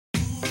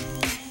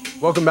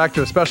Welcome back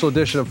to a special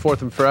edition of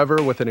Fourth and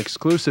Forever with an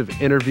exclusive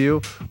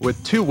interview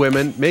with two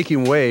women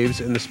making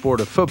waves in the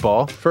sport of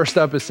football. First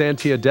up is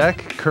Santia Deck,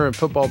 current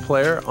football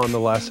player on the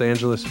Los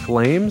Angeles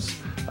Flames.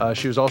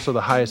 She was also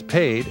the highest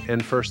paid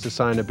and first to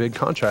sign a big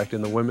contract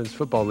in the Women's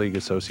Football League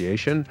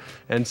Association.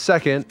 And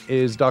second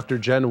is Dr.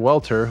 Jen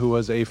Welter, who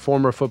was a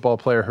former football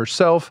player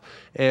herself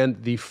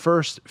and the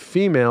first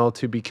female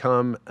to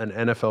become an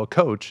NFL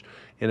coach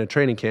in a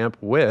training camp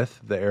with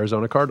the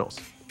Arizona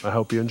Cardinals. I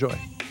hope you enjoy.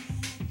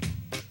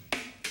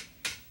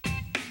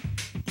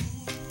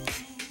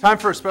 Time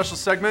for a special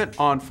segment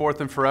on Fourth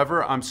and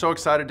Forever. I'm so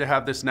excited to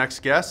have this next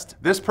guest.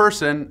 This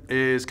person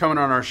is coming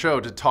on our show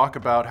to talk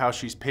about how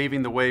she's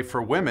paving the way for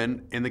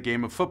women in the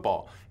game of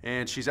football.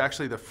 And she's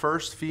actually the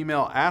first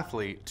female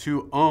athlete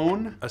to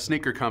own a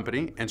sneaker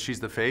company, and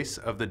she's the face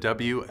of the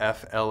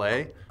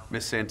WFLA.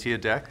 Miss Santia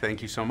Deck,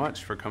 thank you so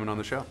much for coming on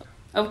the show.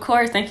 Of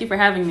course, thank you for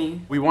having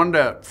me. We wanted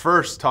to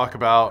first talk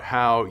about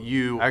how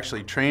you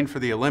actually trained for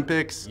the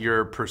Olympics.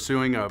 You're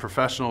pursuing a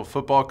professional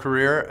football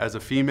career as a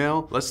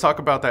female. Let's talk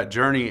about that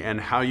journey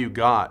and how you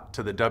got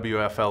to the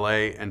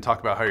WFLA and talk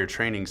about how your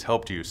trainings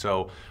helped you.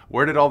 So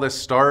where did all this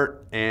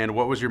start and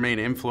what was your main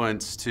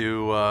influence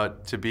to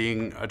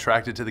being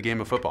attracted to the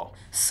game of football?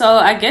 So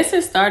I guess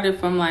it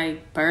started from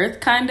like birth,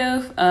 kind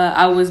of.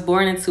 I was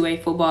born into a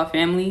football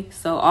family.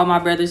 So all my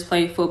brothers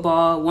played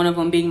football, one of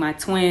them being my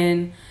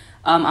twin.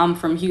 I'm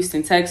from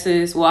Houston,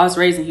 Texas. Well, I was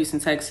raised in Houston,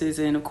 Texas.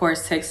 And, of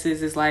course,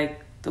 Texas is like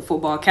the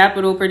football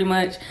capital pretty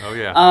much. Oh,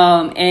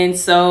 yeah. And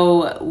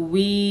so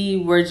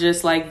we were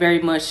just like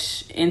very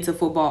much into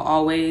football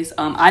always.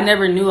 I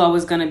never knew I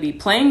was going to be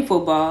playing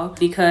football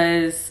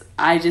because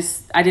I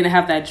didn't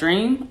have that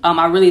dream.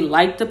 I really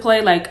liked to play.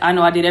 Like, I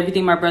know I did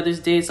everything my brothers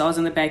did. So I was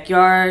in the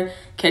backyard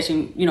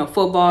catching,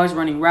 footballs,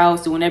 running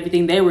routes, doing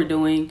everything they were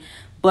doing.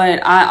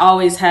 But I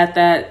always had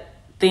that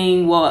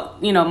thing. Well,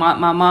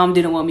 my mom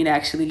didn't want me to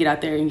actually get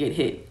out there and get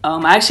hit.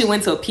 I actually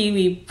went to a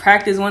Pee-wee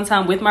practice one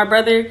time with my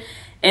brother,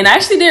 and I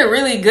actually did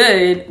really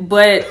good,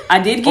 but I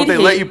did get hit. Oh, they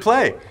let you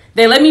play?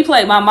 They let me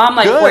play. My mom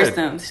Good. forced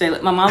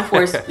them. My mom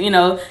forced,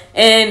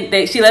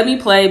 and she let me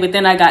play, but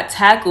then I got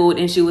tackled,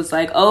 and she was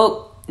like,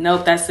 "Oh,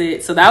 nope, that's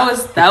it." So that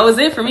was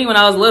it for me when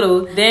I was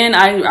little. Then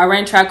I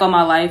ran track all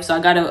my life, so I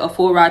got a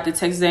full ride to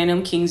Texas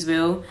A&M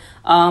Kingsville.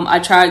 I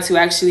tried to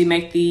actually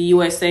make the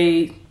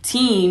USA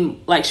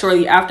team like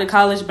shortly after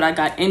college, but I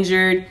got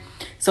injured.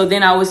 So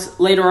then I was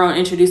later on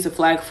introduced to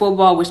flag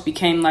football, which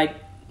became like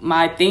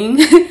my thing.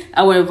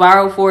 I went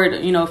viral for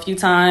it, a few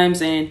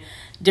times and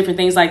different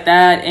things like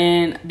that.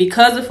 And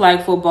because of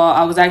flag football,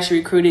 I was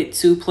actually recruited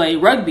to play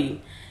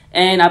rugby.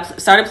 And I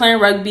started playing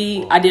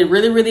rugby. I did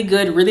really, really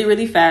good, really,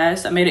 really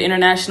fast. I made an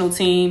international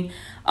team.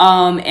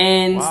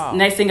 And wow.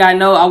 Next thing I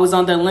know, I was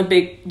on the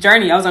Olympic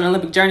journey. I was on the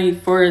Olympic journey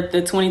for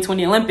the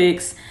 2020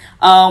 Olympics.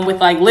 With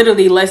like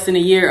literally less than a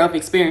year of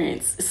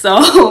experience.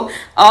 So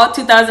all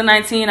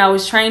 2019 I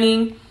was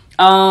training,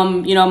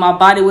 my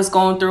body was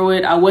going through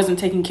it. I wasn't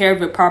taking care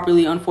of it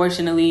properly,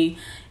 unfortunately.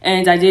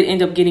 And I did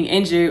end up getting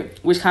injured,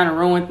 which kind of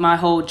ruined my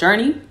whole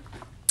journey.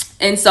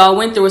 And so I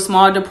went through a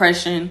small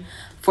depression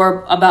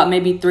for about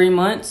maybe 3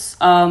 months,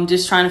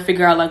 just trying to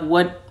figure out like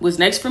what was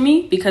next for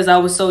me, because I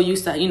was so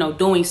used to,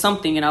 doing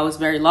something, and I was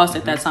very lost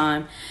at that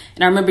time.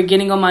 And I remember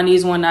getting on my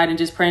knees one night and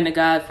just praying to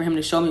God for him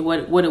to show me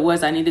what it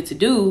was I needed to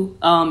do,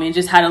 and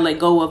just how to let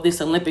go of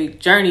this Olympic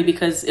journey,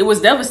 because it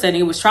was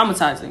devastating. It was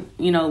traumatizing.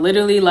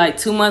 Literally like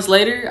 2 months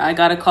later, I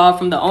got a call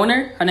from the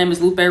owner. Her name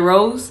is Lupe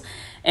Rose.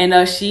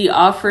 And she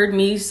offered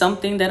me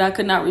something that I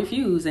could not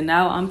refuse. And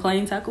now I'm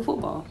playing tackle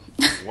football.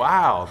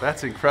 Wow,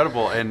 that's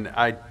incredible. And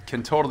I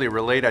can totally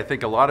relate. I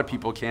think a lot of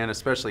people can,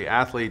 especially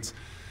athletes.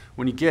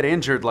 When you get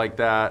injured like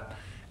that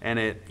and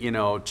it,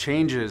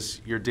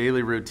 changes your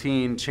daily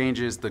routine,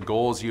 changes the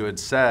goals you had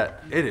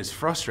set, it is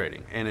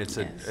frustrating. And it's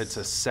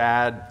a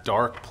sad,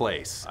 dark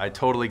place. I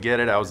totally get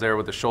it. I was there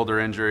with a shoulder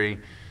injury.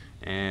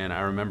 And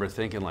I remember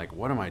thinking, like,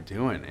 what am I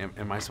doing?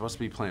 Am I supposed to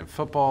be playing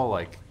football?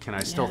 Like, can I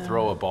still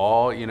throw a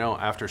ball,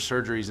 after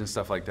surgeries and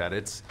stuff like that?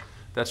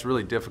 That's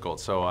really difficult.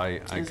 So I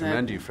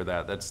commend you for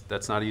that.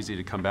 That's not easy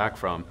to come back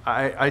from.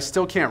 I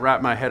still can't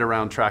wrap my head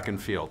around track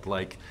and field.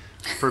 Like,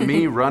 for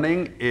me,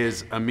 running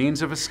is a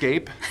means of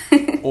escape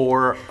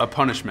or a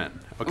punishment.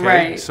 Okay,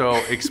 right. So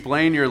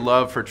explain your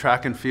love for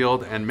track and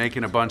field and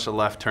making a bunch of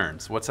left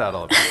turns. What's that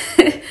all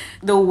about?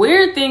 The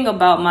weird thing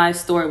about my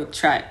story with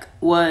track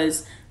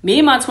was me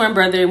and my twin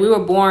brother, we were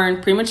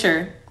born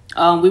premature.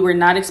 We were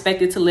not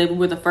expected to live. We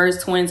were the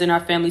first twins in our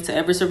family to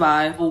ever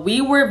survive.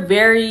 We were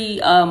very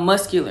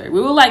muscular.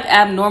 We were like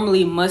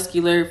abnormally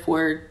muscular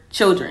for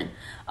children.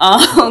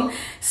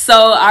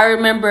 So I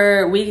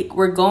remember we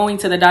were going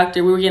to the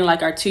doctor. We were getting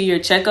like our 2-year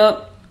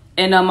checkup.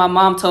 And my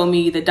mom told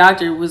me, the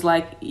doctor was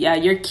like, yeah,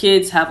 your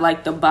kids have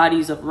like the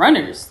bodies of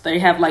runners. They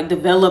have like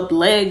developed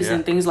legs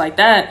and things like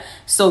that.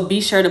 So be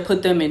sure to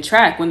put them in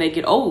track when they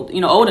get old,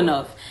 old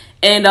enough.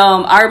 And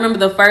I remember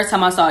the first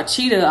time I saw a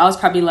cheetah, I was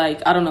probably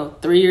like,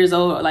 3 years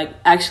old, like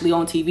actually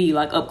on TV,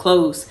 like up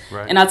close.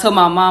 Right. And I told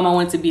my mom I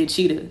wanted to be a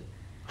cheetah.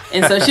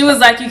 And so she was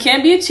like, you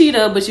can't be a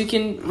cheetah, but you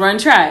can run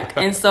track.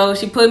 And so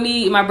she put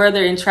me and my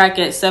brother in track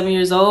at 7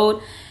 years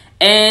old.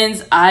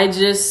 And I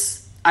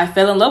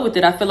fell in love with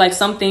it. I feel like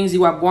some things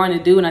you are born to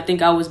do. And I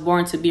think I was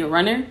born to be a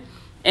runner.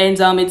 And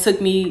it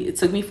took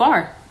me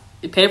far.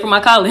 It paid for my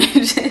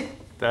college.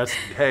 That's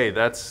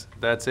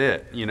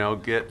it. You know,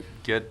 get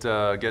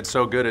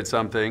so good at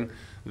something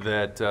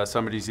that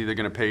somebody's either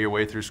going to pay your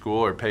way through school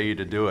or pay you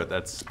to do it.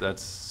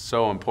 That's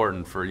so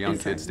important for young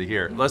kids to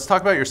hear. Let's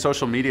talk about your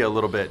social media a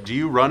little bit. Do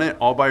you run it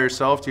all by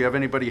yourself? Do you have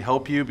anybody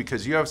help you?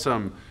 Because you have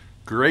some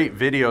great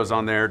videos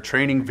on there,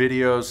 training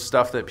videos,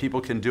 stuff that people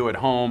can do at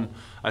home.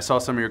 I saw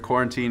some of your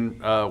quarantine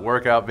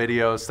workout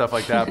videos, stuff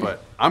like that,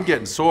 but I'm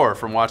getting sore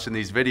from watching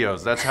these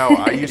videos. That's how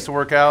I used to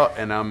work out,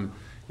 and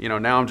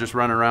now I'm just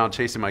running around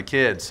chasing my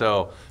kids,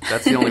 so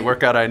that's the only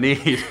workout I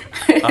need.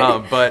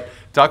 But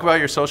talk about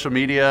your social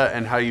media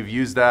and how you've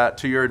used that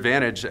to your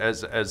advantage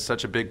as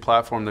such a big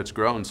platform that's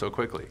grown so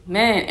quickly.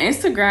 Man,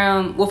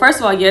 Instagram, well, first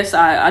of all, yes,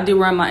 I do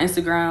run my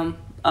Instagram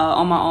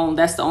on my own.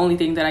 That's the only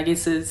thing that I get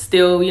to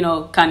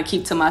still, kind of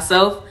keep to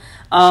myself. Sure.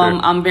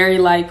 I'm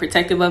very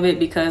protective of it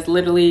because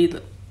literally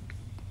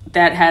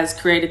that has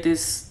created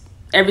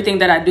everything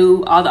that I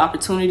do, all the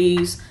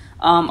opportunities,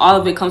 all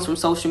of it comes from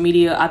social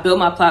media. I built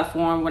my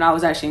platform when I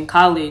was actually in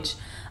college.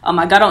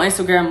 I got on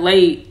Instagram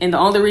late, and the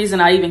only reason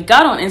I even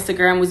got on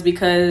Instagram was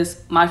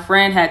because my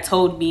friend had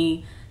told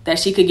me that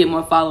she could get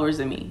more followers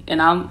than me,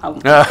 and I'm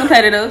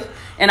competitive.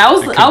 And I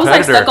was stuck on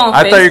Facebook.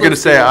 I thought you were going to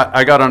say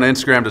I got on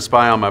Instagram to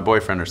spy on my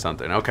boyfriend or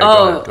something. Okay.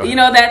 Oh, go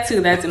ahead. That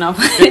too. That's enough.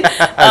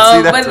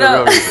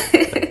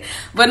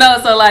 But no.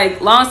 So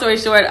long story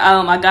short,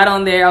 I got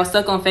on there. I was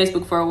stuck on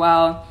Facebook for a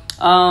while.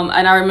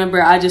 And I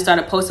remember I just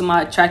started posting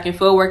my track and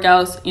field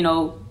workouts,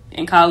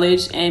 in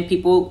college, and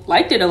people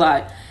liked it a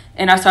lot.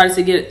 And I started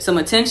to get some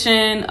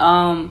attention.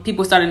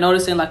 People started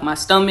noticing my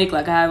stomach,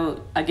 I have,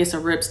 I guess, a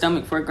ripped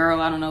stomach for a girl.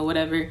 I don't know,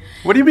 whatever.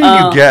 What do you mean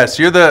you guess?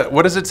 You're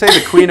what does it say?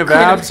 The queen of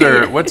abs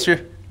or what's your,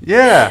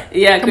 yeah.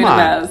 Yeah, queen of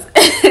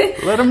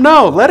abs. Let them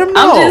know.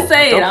 I'm just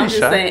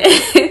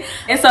saying.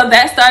 And so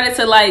that started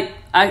to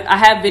I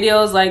had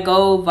videos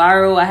go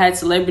viral. I had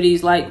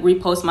celebrities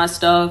repost my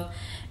stuff.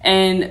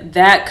 And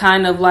that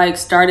kind of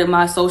started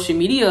my social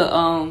media,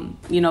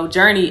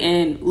 journey.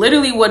 And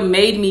literally what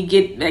made me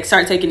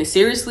start taking it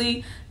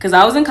seriously, because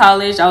I was in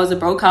college. I was a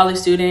broke college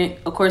student.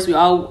 Of course, we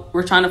all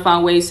were trying to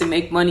find ways to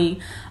make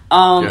money.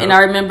 And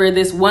I remember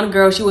this one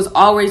girl, she was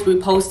always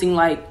reposting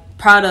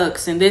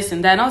products and this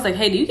and that. And I was like,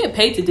 hey, do you get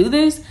paid to do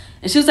this?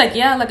 And she was like,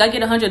 yeah, I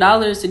get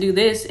 $100 to do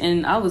this.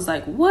 And I was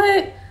like,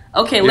 what?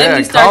 Okay, let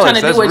me start trying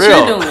to do what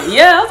you're doing.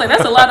 Yeah, I was like,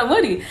 that's a lot of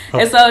money.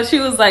 And so she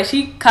was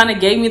she kind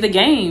of gave me the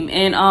game.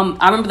 And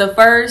I remember the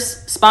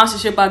first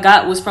sponsorship I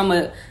got was from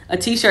a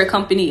t-shirt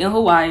company in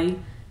Hawaii.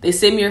 They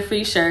sent me a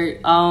free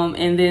shirt.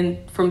 And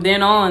then from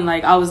then on,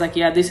 I was like,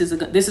 yeah, this is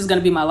going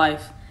to be my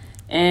life.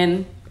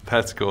 And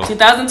that's cool.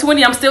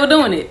 2020, I'm still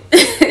doing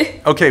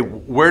it. Okay,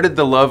 where did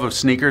the love of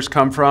sneakers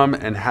come from,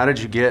 and how did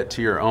you get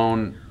to your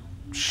own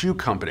shoe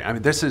company? I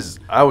mean,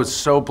 I was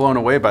so blown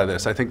away by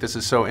this. I think this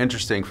is so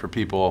interesting for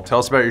people. Tell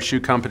us about your shoe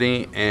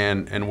company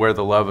and where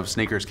the love of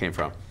sneakers came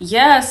from.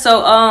 Yeah,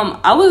 so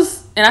I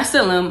was, and I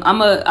still am.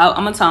 I'm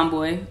a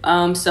tomboy. But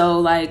I'm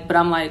also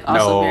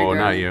very girly.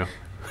 No, not you.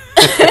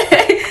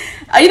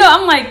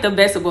 I'm the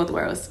best of both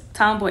worlds,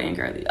 tomboy and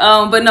girly.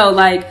 But no,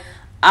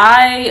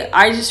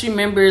 I just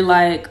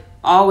remember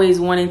always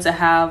wanting to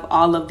have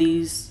all of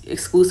these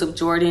exclusive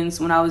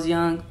Jordans when I was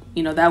young.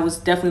 That was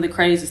definitely the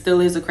craze. It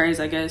still is a craze,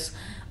 I guess.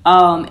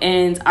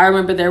 And I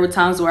remember there were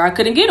times where I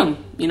couldn't get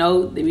them.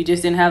 We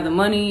just didn't have the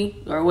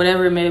money or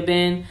whatever it may have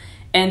been.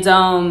 And,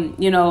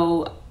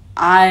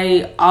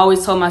 I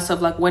always told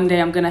myself, one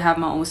day I'm going to have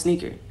my own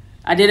sneaker.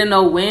 I didn't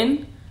know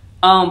when,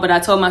 but I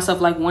told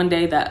myself, one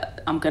day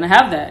that I'm going to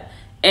have that.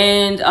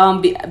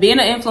 And being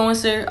an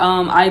influencer,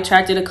 I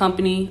attracted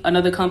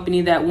another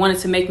company that wanted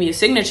to make me a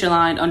signature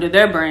line under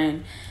their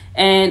brand.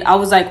 And I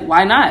was like,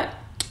 why not?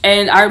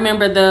 And I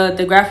remember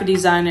the graphic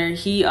designer,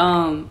 he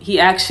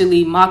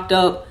actually mocked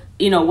up,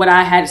 what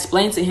I had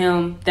explained to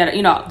him that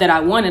I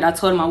wanted. I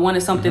told him I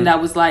wanted something that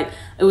was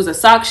it was a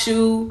sock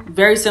shoe,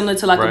 very similar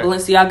to a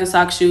Balenciaga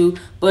sock shoe,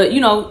 but,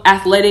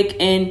 athletic,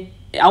 and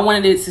I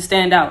wanted it to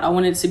stand out. I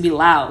wanted it to be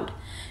loud.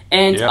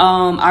 And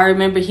I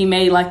remember he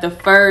made the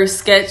first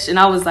sketch, and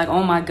I was like,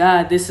 oh my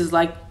God, this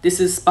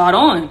is spot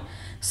on.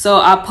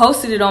 So I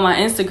posted it on my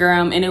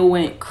Instagram, and it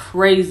went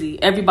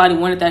crazy. Everybody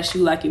wanted that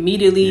shoe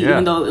immediately,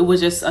 even though it was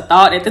just a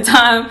thought at the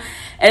time.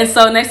 And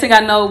so next thing I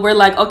know, we're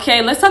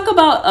okay, let's talk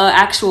about an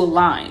actual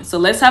line. So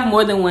let's have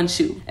more than one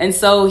shoe. And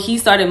so he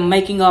started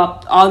making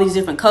up all these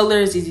different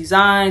colors, these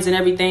designs and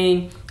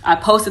everything. I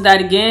posted that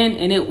again,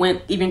 and it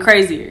went even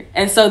crazier.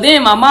 And so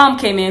then my mom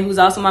came in, who's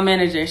also my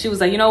manager. She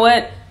was like, you know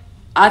what?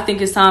 I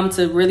think it's time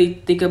to really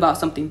think about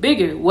something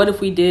bigger. What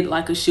if we did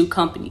a shoe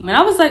company? And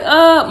I was like,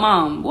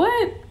 Mom,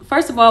 what?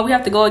 first of all, we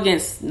have to go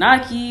against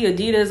Nike,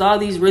 Adidas, all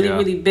these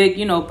really big,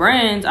 you know,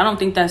 brands. I don't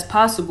think that's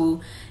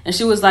possible. And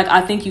she was like,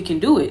 I think you can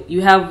do it.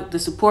 You have the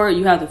support,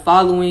 you have the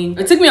following.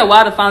 It took me a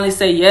while to finally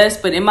say yes,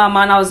 but in my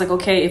mind, I was like,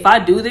 okay, if I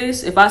do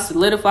this, if I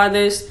solidify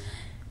this,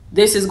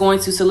 this is going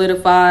to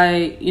solidify,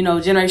 you know,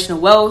 generational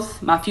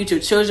wealth. My future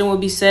children will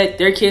be set.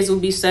 Their kids will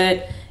be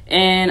set.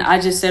 And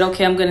I just said,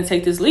 okay, I'm going to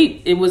take this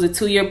leap. It was a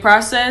 2-year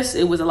process.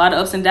 It was a lot of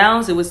ups and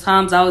downs. It was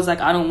times I was like,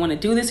 I don't want to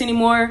do this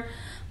anymore.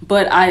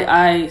 But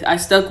I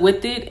stuck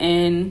with it,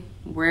 and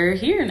we're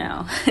here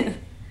now.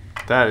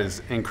 That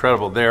is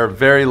incredible. They're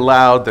very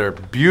loud. They're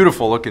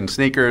beautiful looking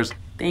sneakers.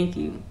 Thank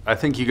you. I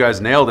think you guys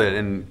nailed it,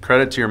 and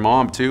credit to your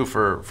mom too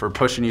for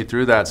pushing you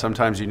through that.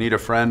 Sometimes you need a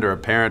friend or a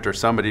parent or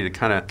somebody to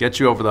kind of get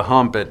you over the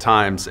hump at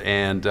times,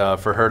 and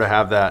for her to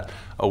have that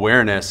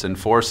awareness and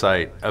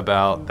foresight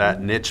about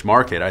that niche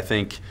market, I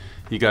think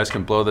you guys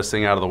can blow this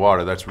thing out of the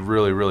water. That's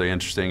really, really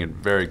interesting and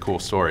very cool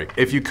story.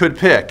 If you could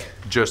pick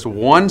just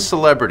one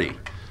celebrity,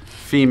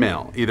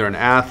 female, either an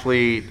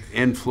athlete,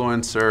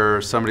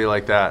 influencer, somebody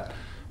like that,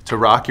 to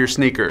rock your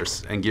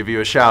sneakers and give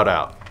you a shout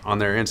out on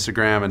their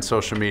Instagram and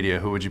social media,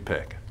 who would you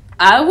pick?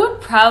 I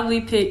would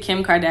probably pick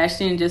Kim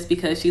Kardashian, just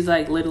because she's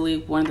like literally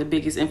one of the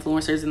biggest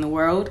influencers in the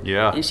world.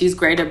 Yeah. And she's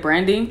great at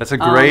branding. That's a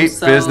great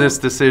business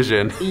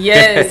decision.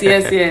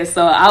 Yes.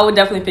 So I would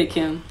definitely pick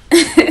Kim.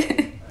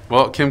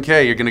 Well, Kim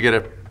K, you're going to get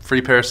a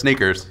free pair of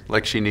sneakers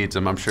like she needs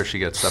them. I'm sure she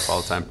gets stuff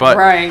all the time.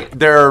 But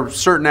there are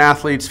certain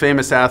athletes,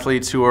 famous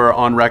athletes, who are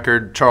on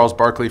record, Charles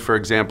Barkley, for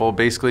example,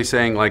 basically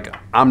saying, like,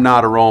 I'm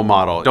not a role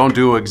model. Don't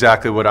do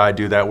exactly what I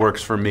do. That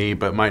works for me,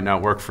 but might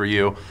not work for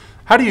you.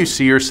 How do you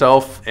see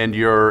yourself and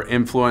your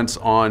influence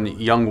on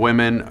young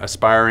women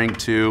aspiring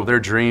to their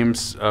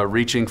dreams,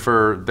 reaching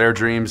for their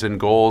dreams and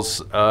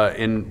goals,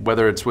 in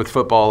whether it's with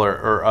football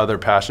or other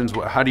passions?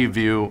 How do you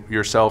view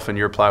yourself and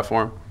your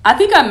platform? I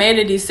think I made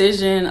a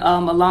decision a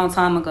long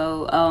time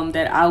ago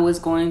that I was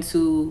going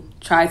to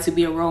try to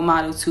be a role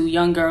model to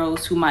young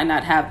girls who might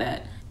not have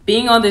that.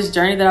 Being on this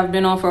journey that I've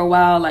been on for a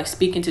while, like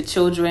speaking to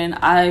children,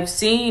 I've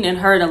seen and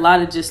heard a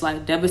lot of just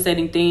like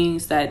devastating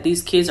things that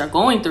these kids are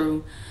going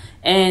through.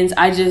 And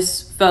I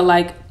just felt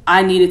like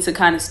I needed to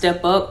kind of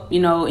step up,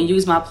 you know, and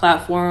use my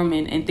platform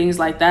and things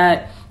like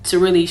that to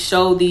really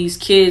show these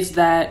kids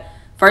that,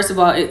 first of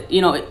all,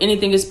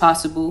 anything is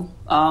possible.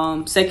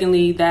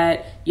 Secondly,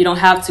 that you don't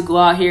have to go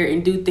out here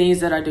and do things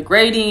that are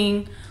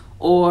degrading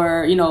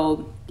or,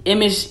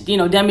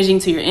 damaging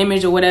to your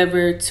image or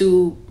whatever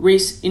to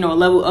reach, a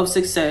level of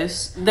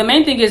success. The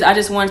main thing is I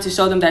just wanted to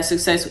show them that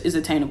success is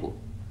attainable.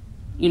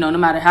 No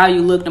matter how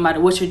you look, no matter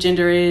what your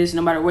gender is,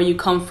 no matter where you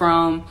come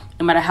from,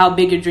 no matter how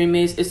big your dream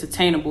is, it's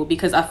attainable.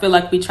 Because I feel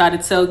like we try to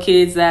tell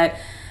kids that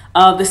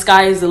the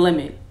sky is the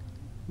limit.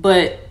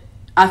 But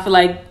I feel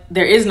like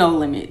there is no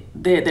limit.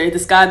 The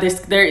sky,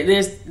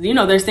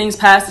 there's things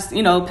past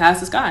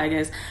the sky, I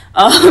guess.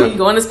 You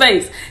go into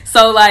space.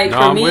 So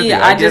for me,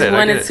 I just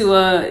wanted to,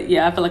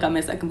 I feel like I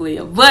messed that completely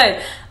up.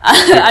 But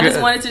I just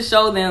wanted to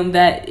show them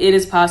that it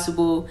is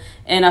possible.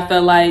 And I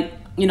felt like,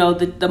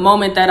 the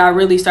moment that I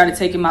really started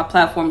taking my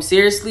platform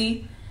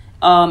seriously,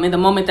 and the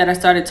moment that I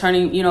started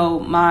turning,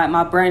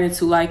 my brand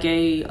into like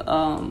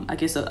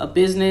a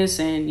business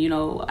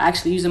and,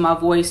 actually using my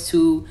voice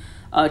to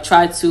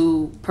try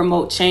to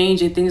promote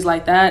change and things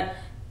like that,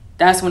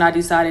 that's when I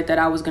decided that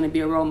I was going to be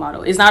a role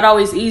model. It's not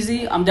always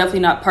easy. I'm definitely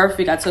not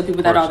perfect. I tell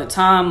people that all the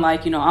time.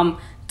 I'm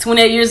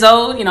 28 years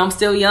old, I'm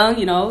still young,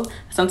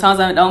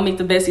 sometimes I don't make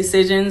the best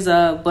decisions,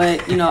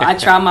 but I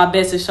try my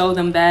best to show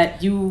them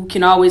that you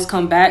can always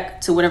come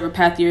back to whatever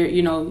path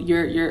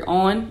you're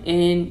on,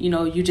 and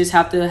you just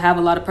have to have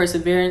a lot of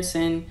perseverance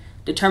and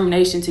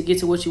determination to get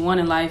to what you want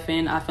in life.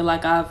 And I feel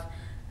like I've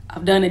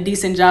done a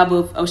decent job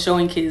of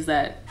showing kids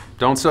that.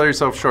 Don't sell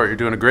yourself short. You're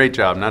doing a great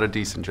job, not a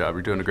decent job.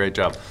 You're doing a great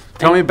job.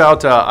 Tell me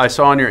about, I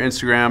saw on your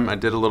Instagram, I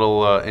did a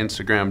little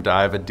Instagram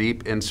dive, a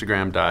deep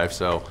Instagram dive,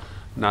 so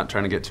not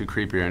trying to get too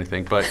creepy or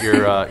anything, but you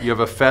have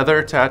a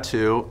feather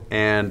tattoo,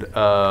 and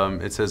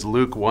it says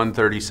Luke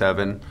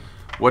 137.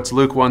 What's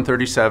Luke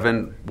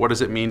 137? What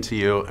does it mean to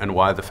you, and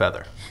why the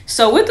feather?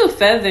 So with the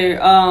feather,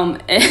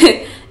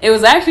 it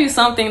was actually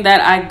something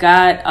that I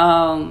got,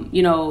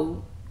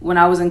 when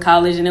I was in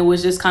college, and it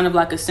was just kind of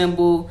like a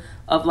symbol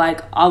of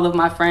like all of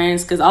my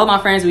friends, because all of my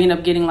friends, we ended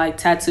up getting like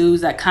tattoos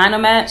that kind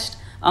of matched.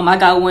 I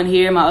got one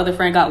here, my other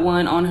friend got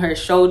one on her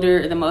shoulder,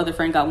 and then my other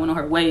friend got one on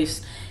her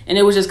waist. And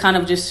it was just kind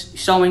of just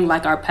showing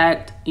like our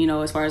pact,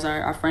 as far as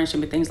our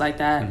friendship and things like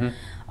that.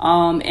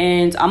 Mm-hmm.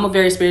 And I'm a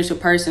very spiritual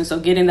person. So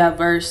getting that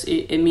verse,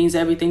 it means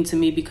everything to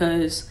me,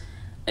 because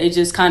it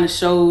just kind of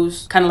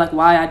shows kind of like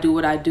why I do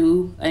what I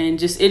do. And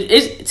just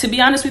it to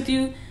be honest with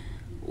you,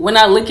 when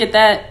I look at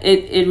that,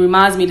 it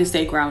reminds me to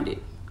stay grounded.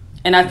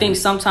 And I think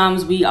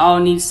sometimes we all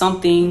need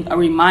something, a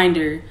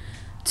reminder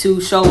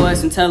to show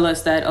us and tell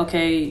us that,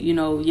 okay,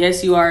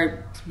 yes, you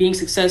are being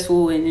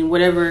successful in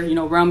whatever,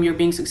 realm you're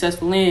being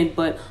successful in,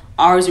 but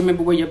always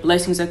remember where your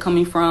blessings are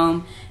coming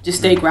from. Just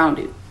stay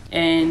grounded.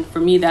 And for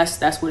me,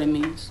 that's what it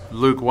means.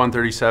 Luke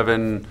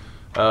 137,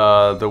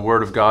 the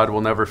word of God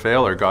will never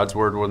fail, or God's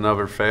word will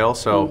never fail.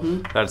 So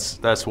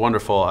that's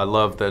wonderful. I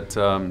love that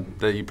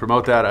that you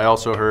promote that. I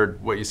also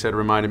heard what you said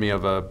reminded me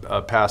of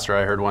a pastor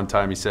I heard one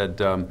time. He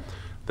said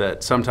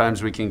that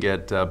sometimes we can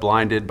get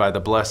blinded by the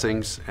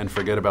blessings and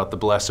forget about the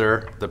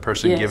blesser, the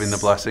person giving the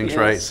blessings,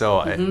 right?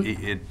 So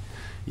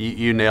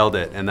you nailed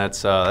it, and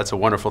that's a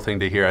wonderful thing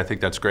to hear. I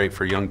think that's great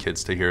for young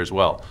kids to hear as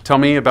well. Tell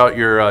me about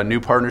your new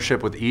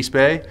partnership with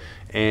Eastbay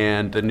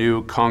and the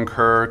new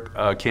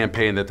ConqHER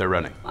campaign that they're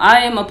running.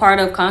 I am a part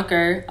of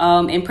ConqHER,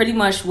 and pretty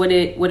much what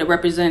it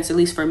represents, at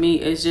least for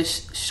me, is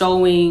just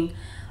showing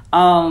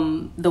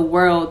the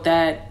world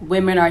that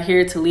women are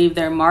here to leave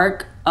their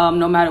mark,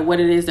 no matter what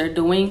it is they're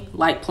doing,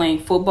 like playing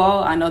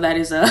football. I know that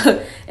is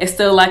it's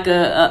still like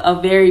a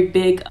very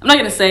big, I'm not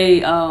gonna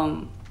say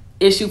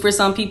issue for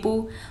some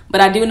people,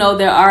 but I do know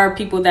there are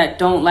people that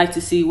don't like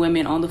to see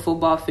women on the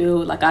football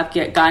field. Like I've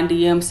gotten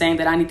DMs saying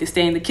that I need to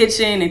stay in the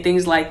kitchen and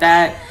things like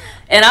that.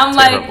 And I'm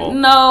Terrible. like,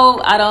 no,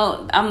 I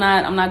don't, I'm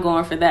not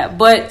going for that.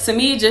 But to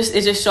me, it's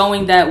just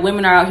showing that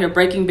women are out here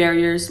breaking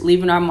barriers,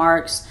 leaving our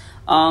marks.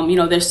 You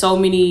know, there's so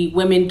many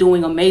women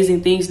doing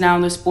amazing things now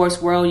in the sports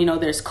world. You know,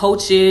 there's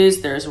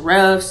coaches, there's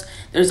refs,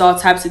 there's all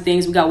types of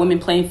things. We got women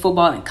playing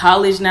football in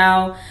college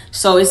now.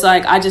 So it's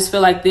like, I just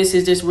feel like this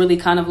is just really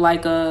kind of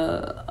like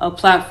a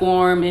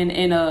platform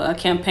and a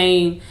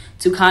campaign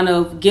to kind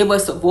of give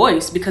us a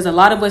voice, because a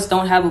lot of us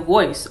don't have a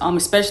voice,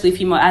 especially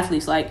female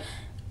athletes. Like,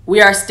 we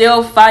are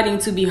still fighting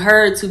to be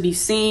heard, to be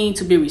seen,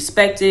 to be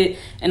respected.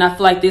 And I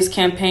feel like this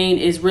campaign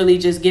is really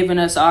just giving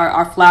us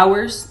our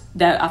flowers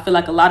that I feel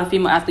like a lot of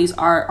female athletes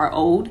are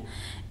owed.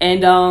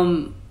 And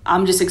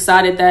I'm just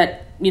excited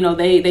that, you know,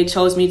 they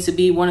chose me to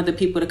be one of the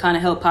people to kind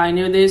of help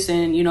pioneer this.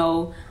 And, you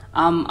know,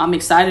 I'm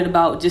excited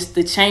about just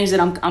the change that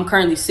I'm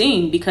currently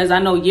seeing, because I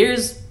know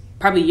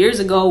probably years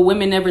ago,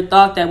 women never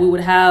thought that we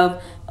would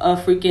have a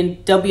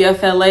freaking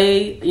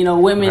WFLA. You know,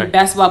 women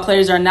basketball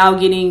players are now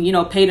getting, you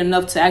know, paid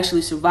enough to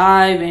actually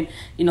survive, and,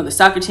 you know, the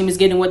soccer team is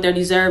getting what they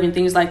deserve and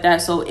things like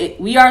that. So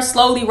we are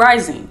slowly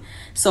rising.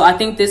 So I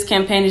think this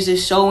campaign is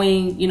just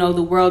showing, you know,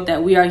 the world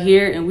that we are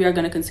here and we are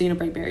going to continue to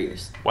break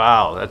barriers.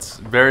 Wow, that's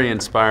very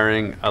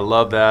inspiring. I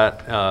love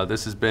that.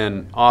 This has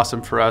been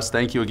awesome for us.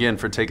 Thank you again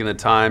for taking the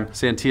time.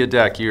 Santia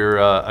Deck, you're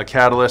a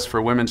catalyst for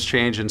women's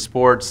change in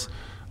sports.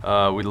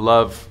 We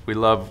love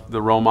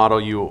the role model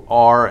you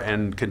are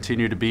and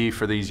continue to be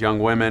for these young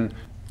women.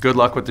 Good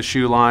luck with the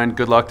shoe line.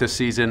 Good luck this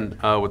season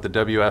with the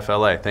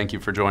WFLA. Thank you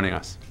for joining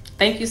us.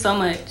 Thank you so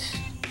much.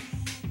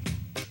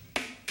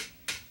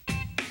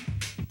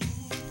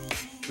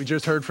 We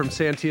just heard from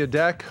Santia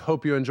Deck.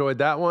 Hope you enjoyed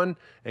that one,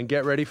 and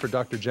get ready for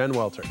Dr. Jen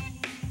Welter.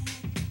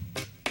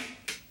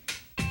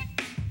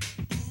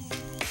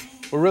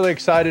 We're really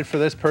excited for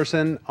this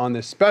person on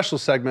this special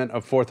segment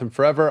of Fourth and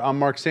Forever. I'm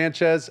Mark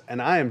Sanchez,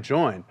 and I am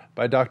joined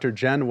by Dr.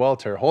 Jen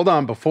Welter. Hold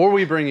on, before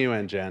we bring you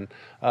in, Jen,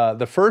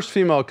 the first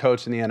female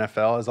coach in the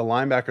NFL as a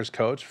linebackers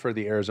coach for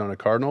the Arizona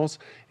Cardinals.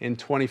 In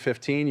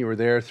 2015, you were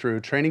there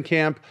through training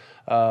camp.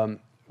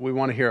 We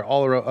want to hear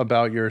all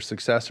about your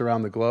success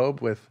around the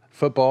globe with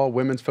football,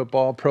 women's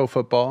football, pro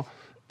football.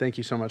 Thank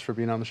you so much for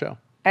being on the show.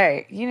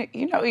 Hey,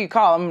 you know who you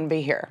call, I'm going to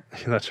be here.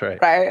 That's right.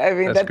 Right? I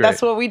mean,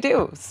 that's what we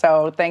do.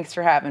 So thanks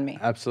for having me.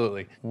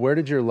 Absolutely. Where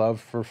did your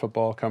love for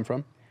football come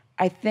from?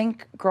 I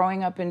think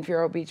growing up in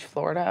Vero Beach,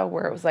 Florida,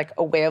 where it was like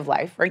a way of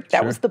life, right?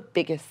 That was the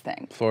biggest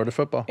thing. Florida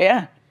football.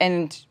 Yeah.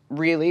 And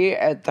really,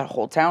 the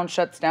whole town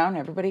shuts down,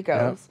 everybody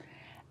goes. Yep.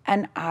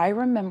 And I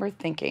remember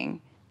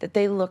thinking that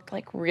they looked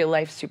like real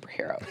life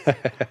superheroes,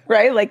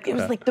 right? Like it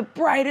was like the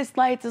brightest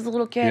lights as a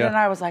little kid. And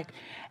I was like,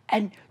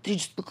 and they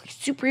just look like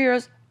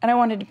superheroes. And I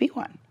wanted to be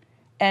one.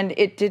 And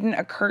it didn't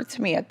occur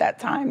to me at that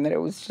time that it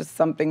was just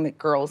something that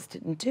girls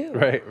didn't do.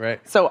 Right,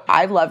 right. So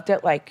I loved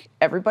it like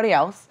everybody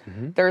else.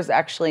 There's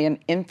actually an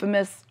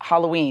infamous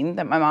Halloween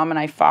that my mom and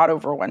I fought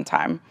over one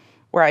time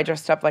where I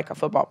dressed up like a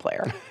football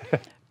player.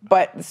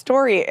 But the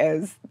story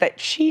is that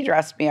she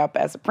dressed me up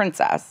as a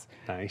princess.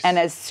 Nice. And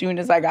as soon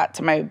as I got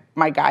to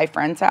my guy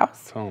friend's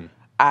house,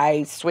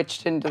 I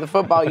switched into the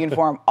football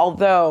uniform.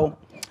 Although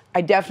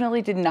I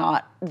definitely did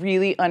not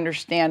really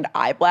understand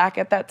eye black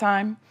at that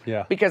time.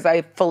 Yeah. Because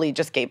I fully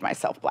just gave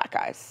myself black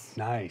eyes.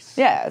 Nice.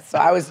 Yeah, so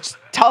I was just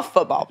a tough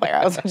football player.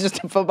 I was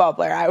just a football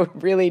player. I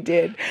really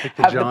did like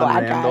have John the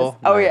black Randall. eyes.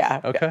 Oh, Nice.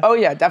 yeah. Okay. Oh,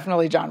 yeah,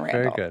 definitely John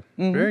Randall. Very good.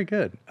 Very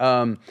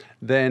good.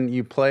 Then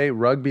you play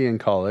rugby in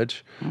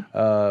college.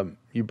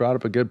 You brought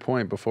up a good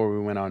point before we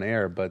went on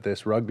air, but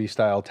this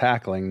rugby-style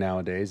tackling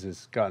nowadays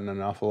has gotten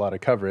an awful lot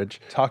of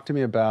coverage. Talk to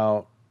me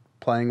about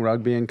playing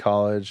rugby in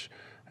college,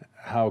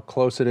 how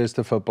close it is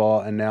to football,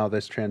 and now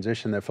this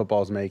transition that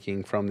football is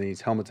making from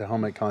these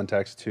helmet-to-helmet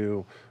contacts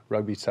to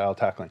rugby-style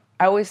tackling.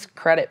 I always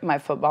credit my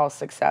football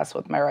success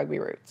with my rugby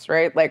roots,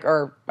 right? Like,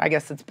 or I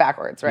guess it's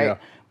backwards, right?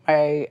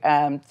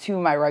 Yeah. To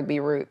my rugby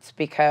roots,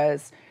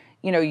 because,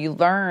 you know, you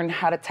learn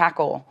how to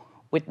tackle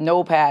with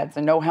no pads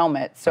and no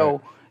helmet.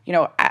 So, you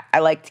know, I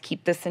like to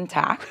keep this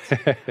intact,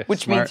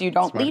 which means you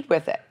don't lead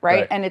with it,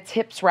 right? And it's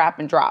hips, wrap,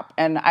 and drop.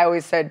 And I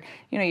always said,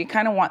 you know, you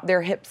kind of want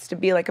their hips to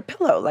be like a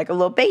pillow, like a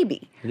little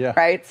baby,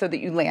 right? So that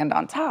you land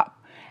on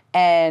top.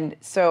 And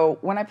so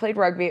when I played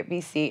rugby at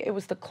BC, it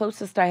was the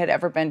closest I had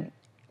ever been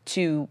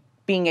to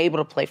being able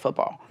to play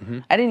football.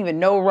 I didn't even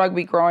know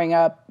rugby growing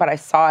up, but I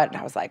saw it and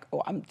I was like,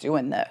 oh, I'm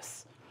doing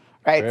this,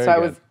 right? Very so I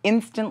good. was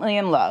instantly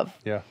in love.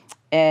 Yeah.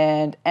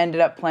 And ended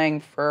up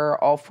playing for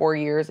all 4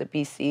 years at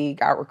BC,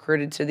 got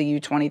recruited to the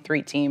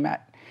U23 team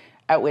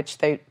at which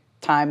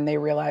time they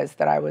realized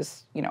that I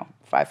was,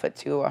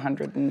 5'2",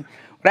 100 and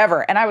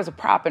whatever. And I was a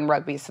prop in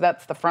rugby, so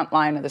that's the front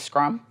line of the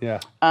scrum. Yeah.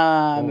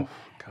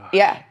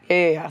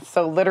 Yeah.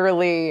 So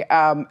literally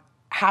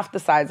half the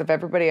size of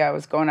everybody I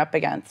was going up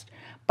against.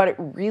 But it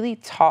really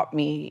taught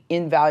me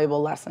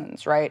invaluable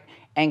lessons, right?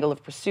 Angle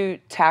of pursuit,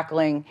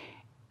 tackling,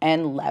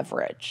 and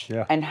leverage,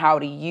 and how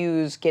to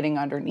use getting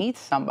underneath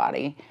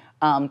somebody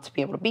to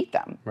be able to beat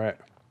them. Right.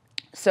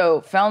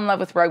 So fell in love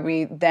with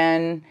rugby,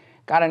 then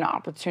got an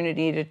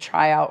opportunity to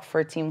try out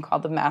for a team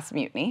called the Mass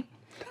Mutiny.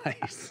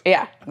 Nice.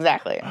 Yeah,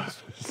 exactly.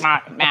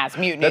 Mass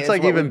Mutiny. That's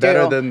like even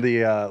better than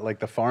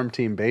the farm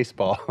team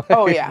baseball.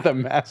 Oh yeah. The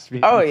Mass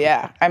Mutiny. Oh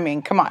yeah. I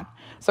mean, come on.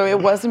 So it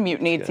was a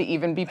mutiny to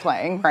even be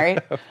playing, right?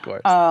 Of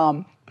course.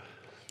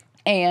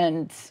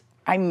 And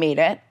I made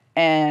it,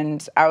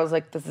 and I was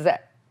like, this is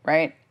it,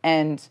 right?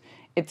 And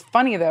it's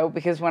funny, though,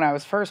 because when I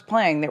was first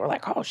playing, they were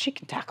like, oh, she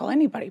can tackle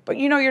anybody. But,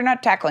 you're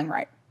not tackling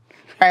right.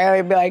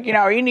 They'd be like,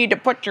 you need to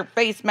put your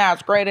face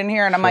mask right in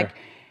here. And I'm like,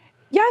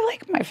 yeah, I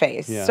like my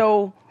face. Yeah.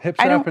 So hips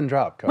wrap and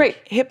drop, coach. Right,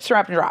 hips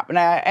wrap and drop.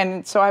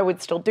 And so I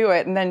would still do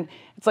it. And then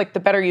it's like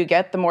the better you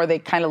get, the more they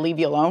kind of leave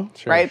you alone,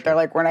 right? Sure. They're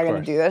like, we're not going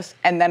to do this.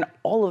 And then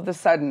all of a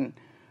sudden,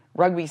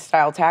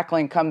 rugby-style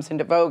tackling comes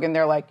into vogue, and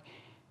they're like,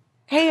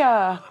 hey,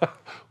 what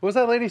was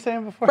that lady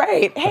saying before?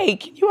 Right. Hey,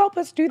 can you help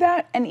us do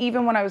that? And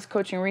even when I was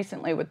coaching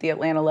recently with the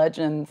Atlanta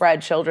Legends,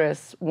 Brad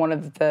Childress, one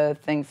of the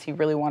things he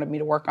really wanted me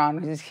to work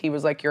on is he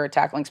was like, you're a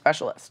tackling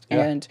specialist.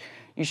 Yeah. And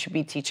you should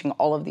be teaching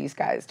all of these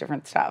guys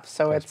different stuff.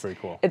 So That's pretty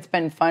cool. It's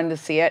been fun to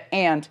see it.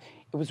 And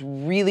it was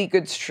really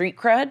good street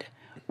cred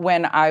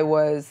when I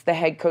was the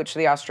head coach of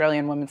the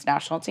Australian women's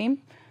national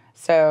team.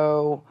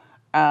 So...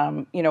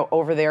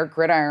 over there,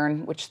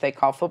 gridiron, which they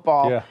call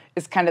football,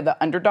 is kind of the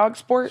underdog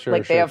sport.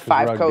 They have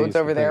 5 codes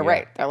over there,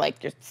 right? They're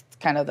like, it's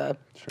kind of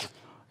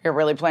you're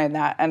really playing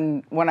that.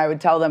 And when I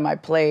would tell them I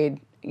played,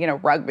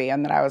 rugby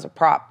and that I was a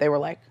prop, they were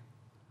like,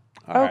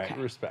 all right,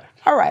 respect.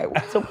 All right,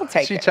 so we'll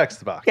take she it. checks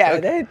the box. Yeah,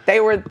 okay.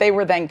 they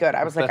were then good.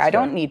 I was like, I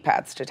don't need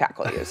pads to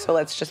tackle you, so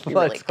let's just be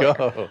really clear.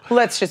 Go.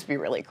 Let's just be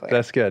really clear.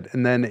 That's good.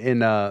 And then in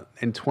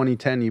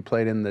 2010, you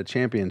played in the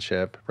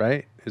championship,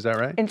 right? Is that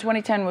right? In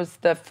 2010 was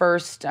the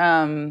first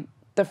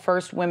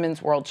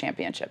women's world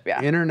championship.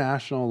 Yeah.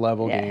 International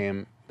level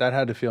game. That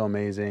had to feel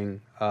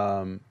amazing.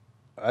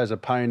 As a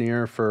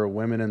pioneer for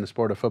women in the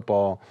sport of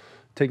football,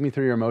 take me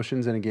through your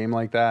emotions in a game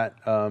like that.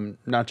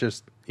 Not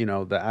just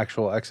the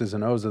actual X's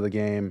and O's of the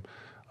game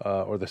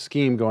or the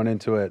scheme going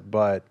into it,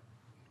 but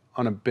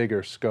on a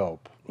bigger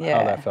scope. Yeah.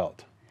 How that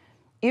felt.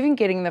 Even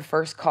getting the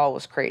first call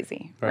was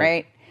crazy,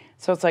 right?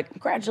 So it's like,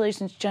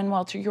 congratulations, Jen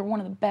Welter. You're one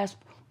of the best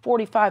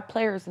 45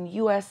 players in the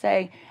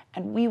USA,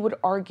 and we would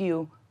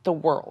argue the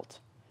world.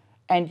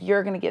 And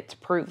you're going to get to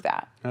prove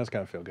that. That's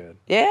got to feel good.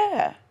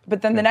 Yeah.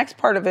 But then the next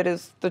part of it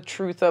is the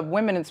truth of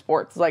women in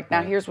sports. Like,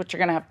 now here's what you're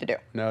going to have to do.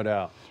 No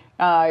doubt.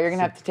 You're going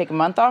to have to take a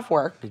month off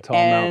work,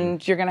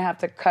 and you're going to have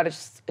to cut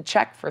a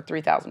check for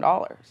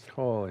 $3,000.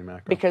 Holy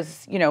mackerel.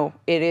 Because,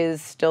 it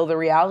is still the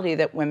reality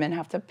that women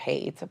have to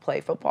pay to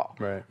play football.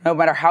 Right. No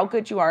matter how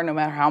good you are, no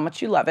matter how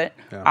much you love it.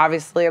 Yeah.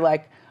 Obviously,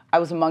 I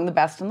was among the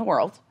best in the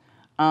world.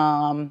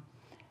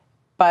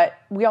 But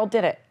we all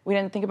did it. We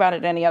didn't think about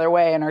it any other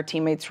way, and our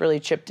teammates really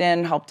chipped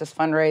in, helped us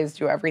fundraise,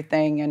 do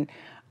everything,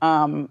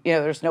 and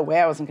there's no way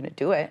I wasn't going to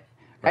do it,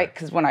 right?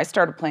 Because when I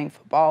started playing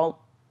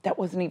football, that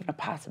wasn't even a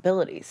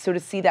possibility. So to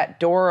see that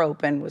door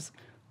open was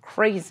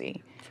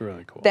crazy. It's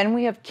really cool. Then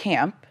we have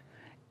camp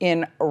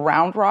in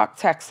Round Rock,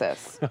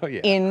 Texas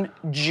in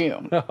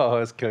June. Oh,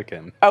 it's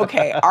cooking.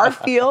 Okay, our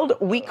field,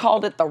 we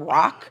called it the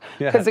Rock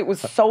because it was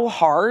so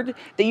hard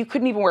that you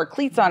couldn't even wear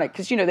cleats on it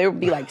because, they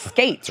would be like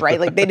skates, right?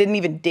 Like they didn't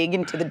even dig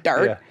into the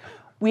dirt. Yeah.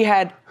 We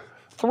had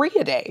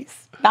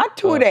 3-a-days, not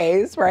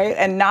 2-a-days, right?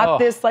 And not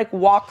this like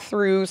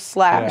walk-through /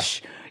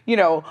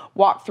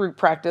 walk-through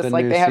practice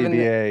like they have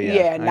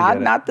CBA, in the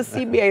not the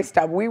CBA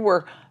stuff. We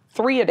were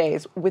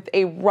 3-a-days with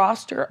a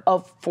roster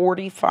of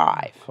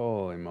 45.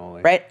 Holy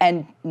moly. Right?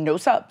 And no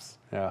subs.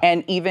 Yeah.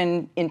 And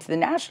even into the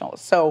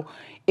nationals. So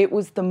it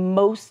was the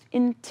most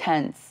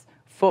intense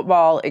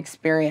football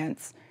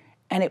experience.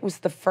 And it was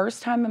the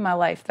first time in my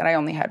life that I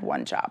only had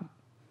one job.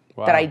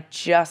 Wow. That I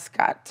just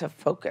got to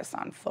focus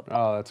on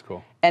football. Oh, that's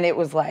cool. And it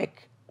was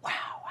like,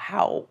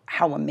 wow,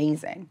 how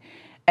amazing.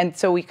 And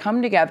so we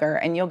come together,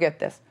 and you'll get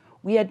this.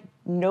 We had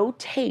no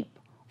tape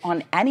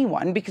on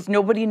anyone because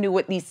nobody knew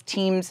what these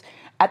teams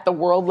at the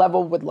world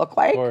level would look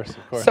like. Of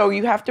course. So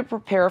you have to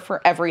prepare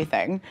for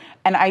everything.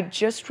 And I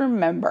just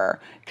remember,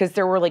 because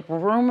there were like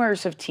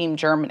rumors of Team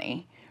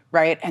Germany,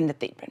 right? And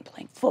that they'd been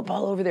playing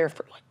football over there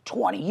for like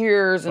 20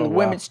 years, and the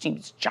women's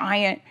team's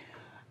giant.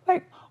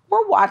 Like,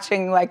 we're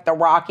watching like the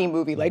Rocky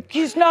movie, like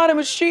he's not a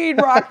machine,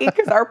 Rocky,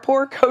 because our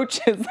poor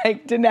coaches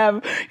like didn't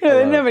have, they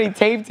didn't have any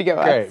tape to give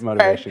us. Great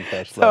motivation,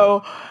 coach.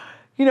 So,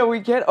 we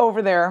get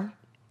over there,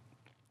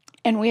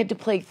 and we had to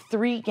play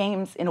 3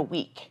 games in a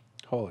week.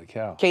 Holy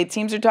cow. Okay,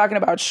 teams are talking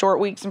about short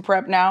weeks in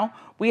prep now.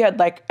 We had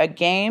like a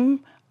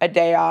game, a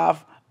day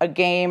off, a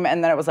game,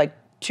 and then it was like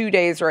 2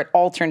 days where it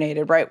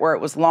alternated, right, where it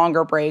was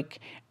longer break,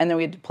 and then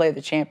we had to play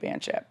the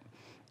championship.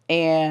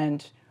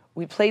 And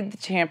we played the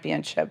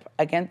championship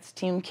against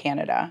Team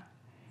Canada.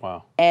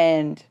 Wow.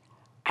 And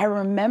I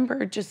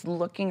remember just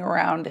looking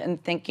around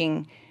and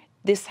thinking,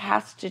 this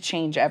has to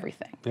change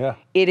everything. Yeah.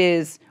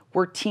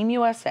 We're Team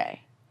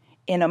USA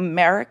in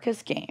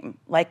America's game.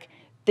 Like,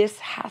 this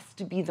has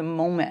to be the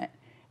moment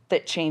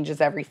that changes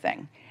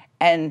everything.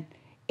 And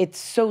it's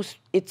so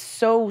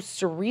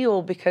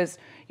surreal because,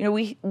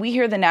 we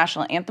hear the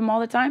national anthem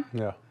all the time.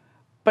 Yeah.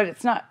 But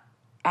it's not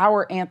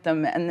our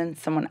anthem and then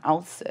someone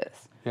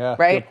else's. Yeah,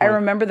 right? I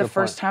remember the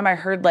first time I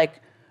heard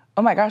like,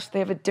 oh my gosh, they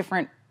have a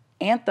different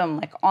anthem,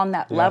 like on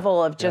that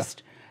level of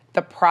just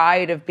the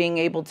pride of being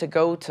able to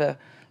go to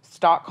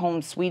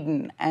Stockholm,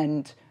 Sweden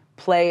and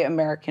play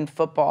American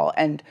football.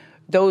 And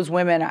those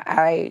women,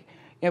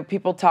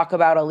 people talk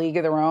about a league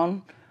of their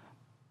own.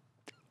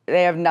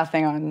 They have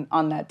nothing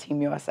on that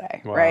Team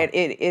USA, right?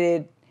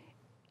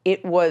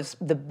 It was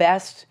the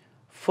best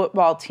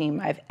football team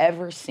I've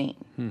ever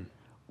seen.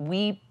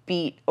 We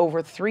beat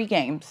over 3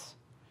 games.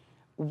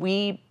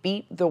 We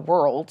beat the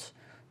world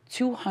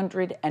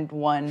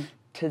 201-0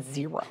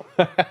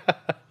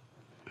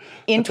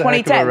 in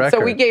 2010. So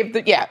we gave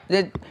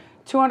the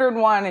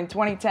 201 in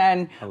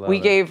 2010. We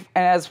gave,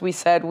 and as we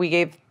said, we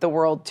gave the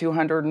world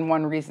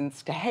 201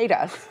 reasons to hate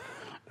us.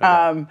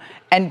 And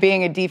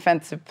being a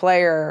defensive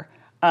player,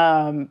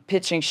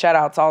 pitching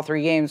shutouts all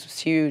 3 games was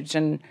huge.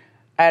 And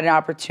I had an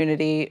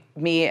opportunity.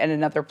 Me and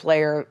another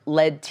player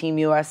led Team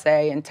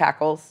USA in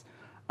tackles.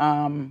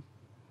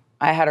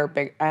 I had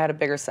a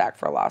bigger sack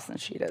for a loss than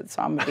she did,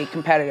 so I'm gonna be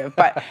competitive.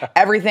 But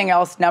everything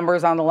else,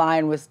 numbers on the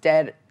line, was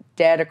dead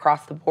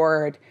across the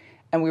board,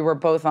 and we were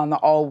both on the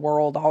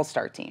all-world,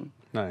 all-star team.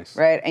 Nice,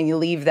 right? And you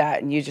leave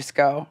that, and you just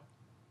go,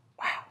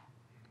 "Wow,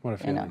 what a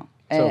feeling!"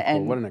 So cool.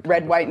 And what an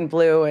red, white, and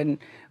blue, and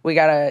we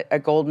got a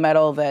gold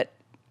medal that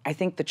I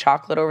think the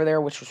chocolate over there,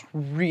 which was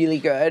really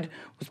good,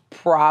 was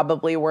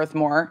probably worth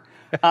more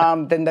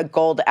than the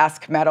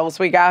gold-esque medals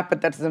we got,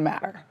 but that doesn't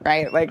matter,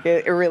 right? Like,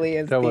 it really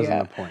is. That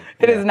wasn't the point.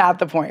 It is not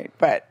the point,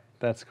 but.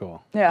 That's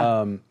cool.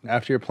 Yeah.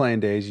 After your playing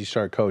days, you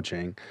start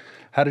coaching.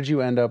 How did you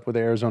end up with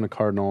the Arizona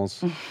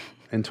Cardinals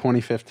in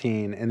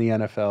 2015 in the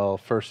NFL,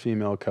 first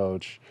female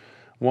coach?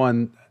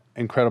 1,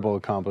 incredible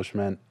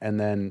accomplishment, and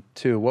then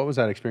 2, what was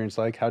that experience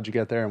like? How'd you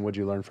get there, and what'd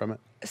you learn from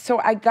it? So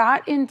I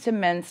got into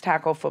men's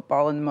tackle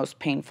football in the most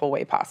painful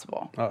way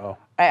possible. Uh-oh.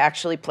 I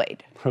actually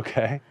played.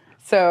 Okay.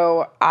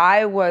 So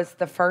I was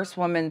the first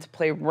woman to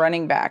play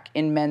running back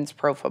in men's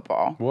pro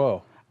football.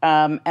 Whoa.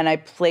 And I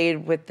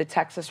played with the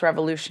Texas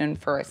Revolution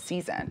for a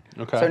season.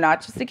 Okay. So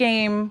not just a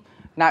game,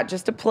 not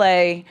just a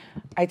play.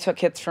 I took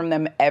hits from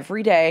them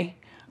every day.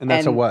 And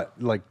that's a what?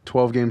 Like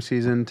 12-game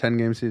season,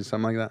 10-game season,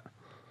 something like that?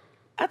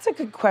 That's a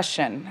good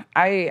question.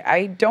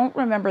 I don't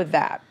remember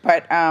that,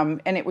 but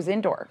and it was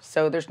indoor,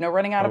 so there's no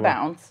running out of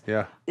bounds.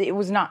 Yeah. It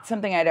was not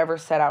something I'd ever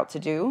set out to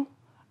do.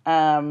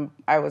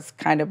 I was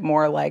kind of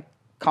more like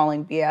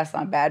calling BS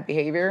on bad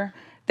behavior.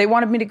 They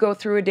wanted me to go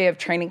through a day of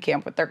training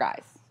camp with their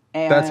guys.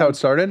 And that's how it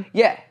started?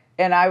 Yeah.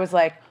 And I was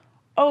like,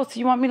 oh, so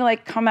you want me to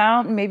like come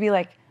out and maybe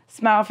like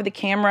smile for the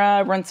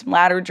camera, run some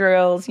ladder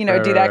drills, do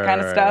that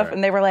kind of stuff?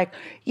 And they were like,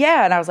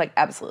 yeah. And I was like,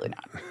 absolutely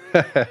not.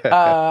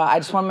 I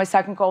just won my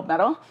 2nd gold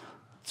medal.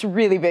 It's a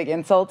really big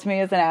insult to me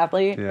as an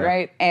athlete,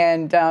 right?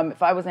 And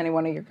if I was any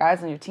one of your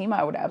guys on your team,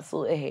 I would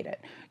absolutely hate it.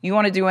 You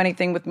want to do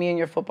anything with me and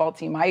your football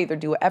team, I either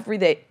do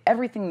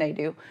everything they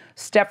do,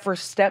 step for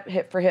step,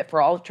 hit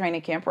for all of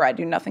training camp, or I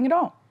do nothing at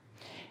all.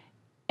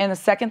 And the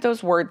second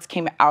those words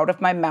came out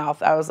of my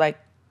mouth, I was like,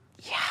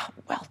 yeah,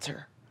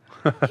 Welter,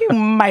 you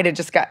might have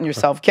just gotten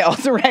yourself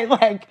killed, right?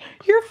 Like,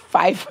 you're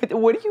 5 foot,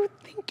 what are you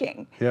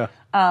thinking? Yeah.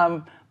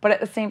 But at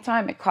the same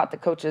time, it caught the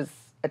coach's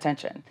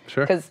attention.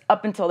 Sure. Because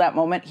up until that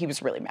moment, he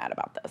was really mad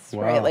about this,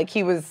 Wow. right? Like,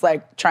 he was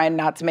like trying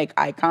not to make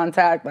eye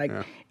contact. Like,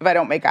 if I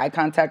don't make eye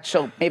contact,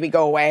 she'll maybe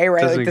go away,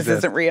 right? Doesn't like, this exist.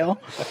 isn't real.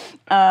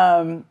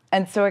 And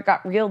so it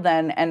got real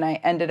then, and I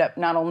ended up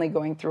not only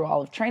going through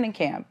all of training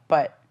camp,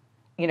 but,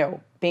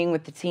 being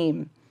with the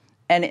team.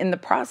 And in the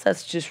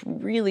process, just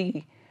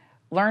really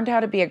learned how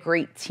to be a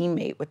great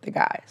teammate with the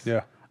guys.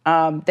 Yeah.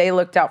 They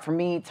looked out for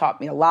me,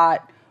 taught me a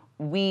lot.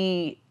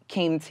 We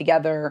came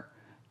together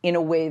in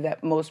a way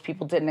that most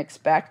people didn't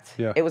expect.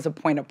 Yeah. It was a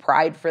point of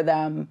pride for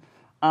them.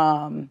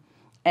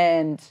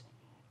 And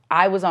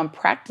I was on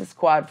practice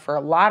squad for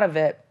a lot of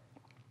it.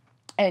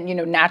 And,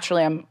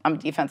 naturally, I'm a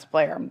defensive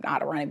player. I'm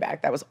not a running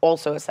back. That was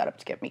also a setup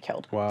to get me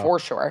killed, for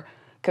sure.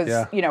 Because,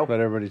 let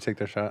everybody take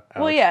their shot. Alex.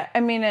 Well, yeah.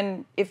 I mean,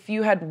 and if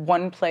you had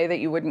one play that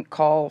you wouldn't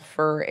call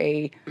for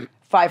a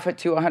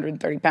 5'2",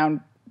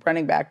 130-pound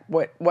running back,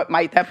 what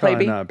might that play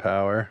Probably be? not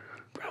power.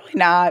 Probably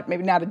not.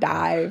 Maybe not a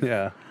dive.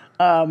 Yeah.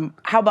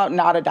 How about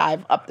not a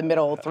dive up the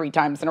middle 3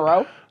 times in a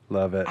row?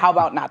 Love it. How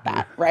about not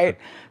that, right?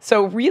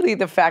 So really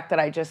the fact that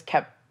I just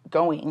kept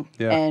going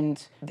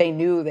and they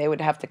knew they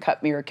would have to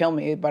cut me or kill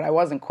me, but I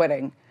wasn't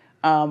quitting,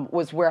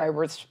 was where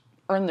I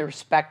earned the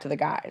respect of the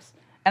guys.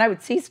 And I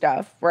would see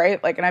stuff,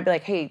 right? Like, and I'd be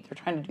like, hey, they're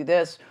trying to do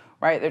this,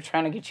 right? They're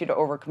trying to get you to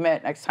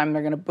overcommit. Next time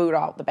they're going to boot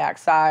out the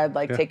backside,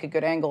 like take a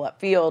good angle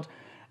upfield.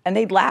 And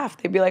they'd laugh.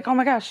 They'd be like, oh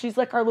my gosh, she's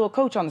like our little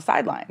coach on the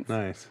sidelines.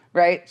 Nice.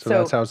 Right? So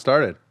that's how it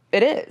started.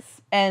 It is.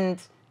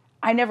 And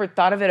I never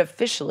thought of it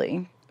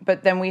officially,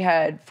 but then we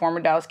had former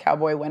Dallas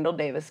Cowboy Wendell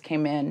Davis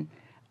came in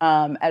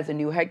as a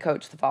new head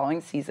coach the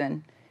following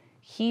season.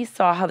 He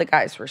saw how the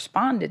guys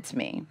responded to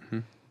me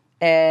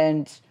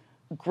and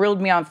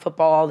grilled me on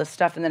football, all this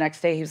stuff. And the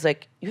next day he was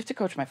like, you have to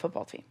coach my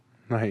football team.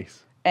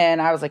 Nice.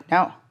 And I was like,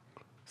 no.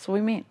 So what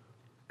do you mean?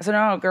 I said,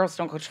 no, girls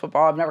don't coach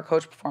football. I've never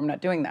coached before. I'm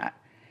not doing that.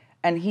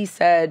 And he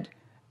said,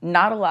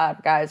 not a lot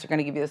of guys are going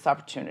to give you this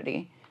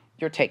opportunity.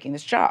 You're taking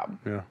this job.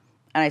 Yeah.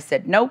 And I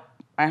said, nope.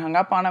 I hung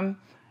up on him.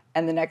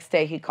 And the next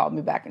day he called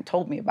me back and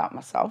told me about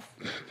myself.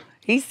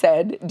 He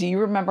said, do you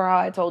remember how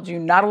I told you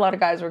not a lot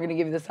of guys were going to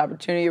give you this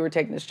opportunity? You were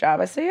taking this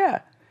job. I said, yeah.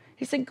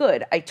 He said,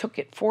 good. I took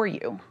it for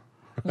you.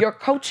 You're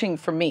coaching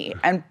for me.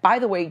 And by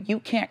the way, you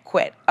can't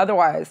quit.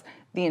 Otherwise,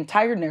 the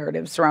entire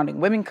narrative surrounding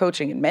women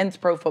coaching and men's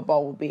pro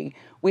football will be,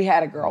 we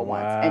had a girl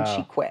once and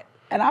she quit.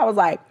 And I was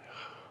like,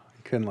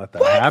 couldn't let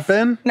that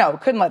happen? No,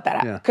 couldn't let that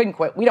happen. Yeah. Couldn't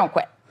quit. We don't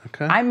quit.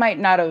 Okay. I might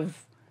not have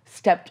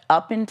stepped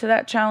up into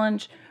that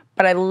challenge,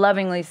 but I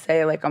lovingly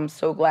say, like, I'm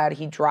so glad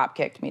he drop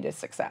kicked me to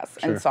success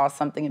and saw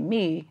something in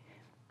me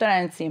that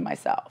I didn't see in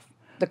myself.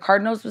 The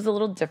Cardinals was a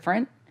little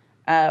different.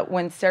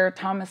 When Sarah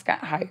Thomas got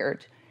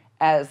hired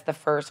as the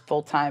first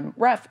full-time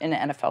ref in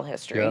NFL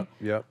history,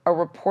 a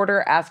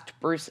reporter asked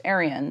Bruce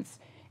Arians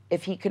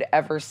if he could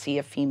ever see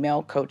a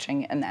female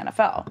coaching in the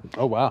NFL.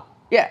 Oh, wow.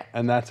 Yeah.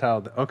 And that's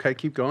how, okay,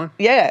 keep going.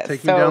 Yeah.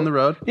 Take me down the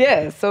road.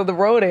 Yeah. So the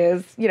road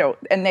is, you know,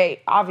 and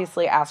they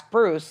obviously asked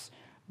Bruce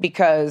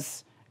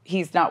because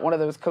he's not one of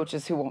those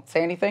coaches who won't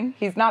say anything.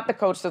 He's not the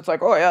coach that's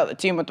like, oh, yeah, the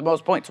team with the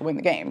most points will win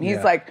the game.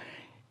 He's like,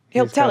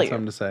 he'll tell you.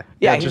 Something to say.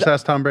 Yeah. Just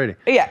ask Tom Brady.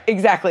 Yeah,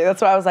 exactly.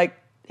 That's why I was like,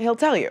 he'll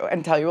tell you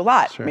and tell you a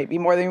lot, maybe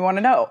more than you want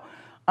to know.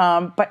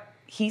 But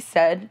he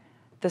said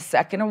the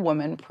second a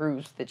woman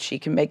proves that she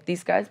can make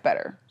these guys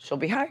better, she'll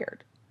be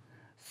hired.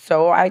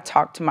 So I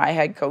talked to my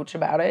head coach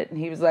about it, and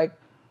he was like,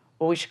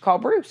 well, we should call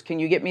Bruce. Can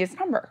you get me his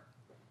number?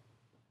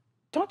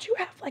 Don't you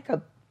have like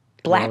a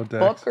black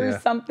book or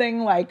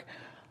something? Like,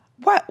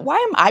 what? Why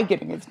am I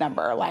getting his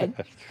number? Like,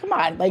 come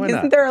on. Like,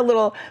 isn't there a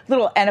little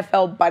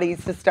NFL buddy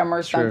system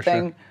or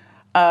something?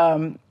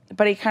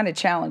 But he kind of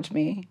challenged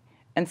me.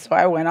 And so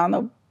I went on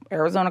the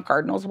Arizona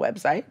Cardinals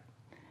website.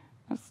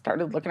 I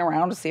started looking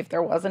around to see if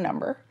there was a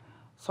number.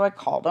 So I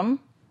called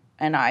him,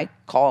 and I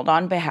called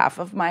on behalf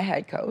of my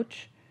head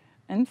coach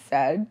and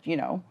said, you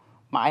know,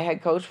 my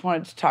head coach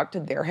wanted to talk to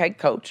their head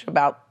coach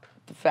about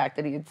the fact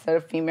that he had said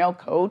a female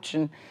coach.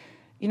 And,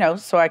 you know,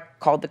 so I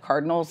called the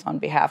Cardinals on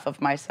behalf of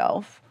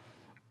myself.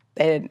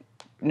 They didn't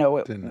know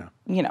it.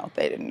 You know,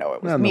 they didn't know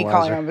it was me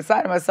calling on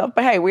beside of myself.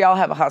 But hey, we all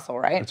have a hustle,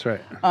 right? That's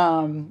right.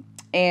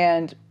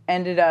 And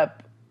ended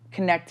up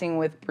connecting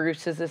with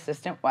Bruce's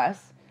assistant,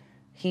 Wes.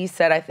 He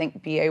said, I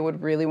think BA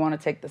would really want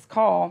to take this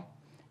call.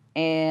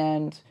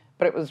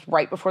 But it was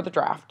right before the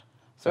draft.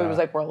 So he was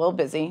like, we're a little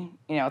busy.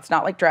 You know, it's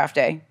not like draft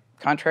day.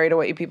 Contrary to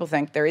what you people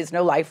think, there is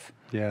no life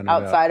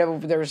outside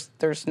of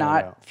there's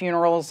not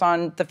funerals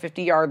on the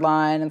 50-yard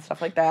line and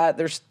stuff like that.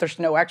 There's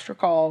no extra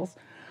calls.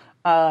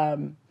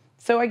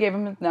 So I gave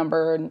him his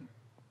number, and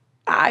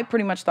I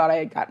pretty much thought I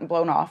had gotten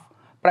blown off.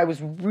 But I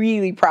was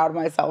really proud of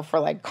myself for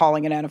like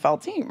calling an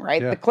NFL team,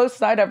 right? The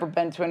closest I'd ever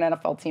been to an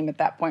NFL team at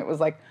that point was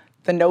like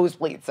the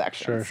nosebleed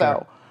section.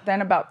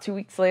 Then about 2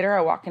 weeks later,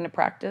 I walk into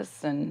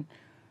practice and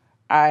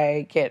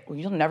I get, well,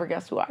 you'll never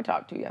guess who I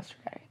talked to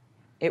yesterday.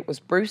 It was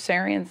Bruce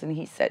Arians, and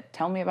he said,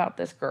 tell me about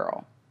this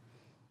girl.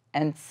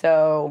 And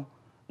so,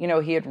 you know,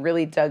 he had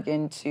really dug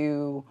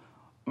into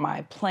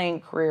my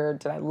playing career.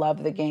 Did I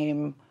love the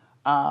game?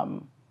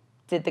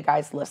 Did the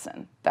guys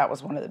listen? That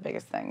was one of the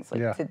biggest things.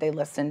 Like, did they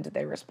listen? Did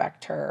they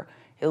respect her?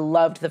 He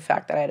loved the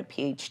fact that I had a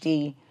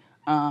PhD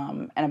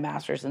and a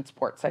master's in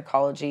sports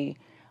psychology.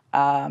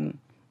 And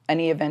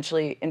he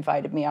eventually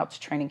invited me out to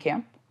training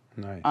camp.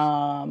 Nice.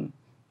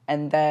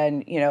 And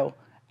then, you know,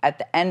 at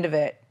the end of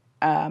it,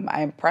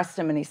 I impressed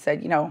him, and he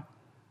said, you know,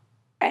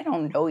 I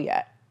don't know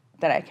yet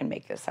that I can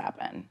make this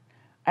happen.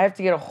 I have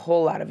to get a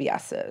whole lot of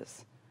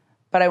yeses.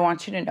 But I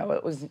want you to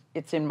know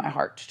it's in my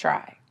heart to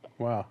try.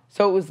 Wow.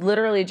 So it was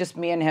literally just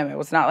me and him. It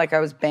was not like I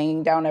was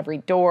banging down every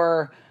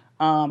door.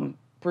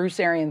 Bruce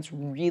Arians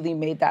really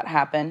made that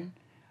happen.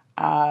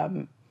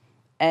 And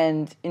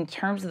in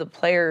terms of the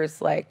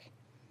players, like,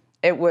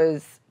 it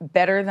was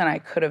better than I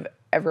could have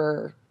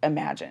ever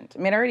imagined. I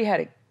mean, I already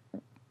had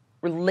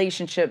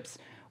relationships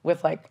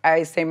with, like,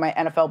 I say my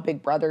NFL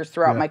big brothers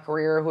throughout my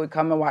career who would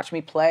come and watch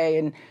me play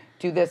and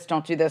do this,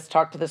 don't do this,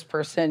 talk to this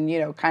person, you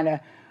know, kind of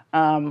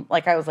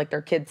like I was like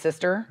their kid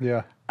sister.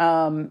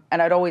 And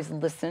I'd always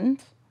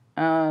listened.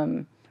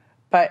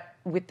 But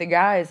with the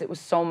guys, it was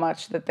so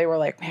much that they were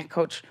like, man,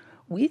 coach,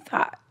 we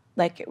thought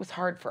like it was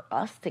hard for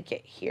us to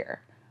get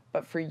here,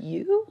 but for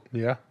you,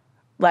 Yeah.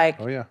 like,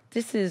 Oh, yeah.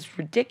 this is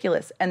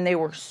ridiculous. And they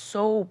were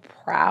so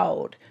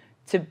proud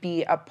to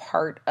be a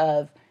part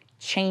of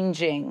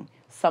changing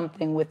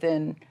something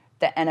within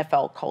the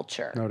NFL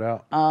culture. No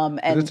doubt.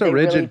 And it's a they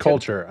rigid really took-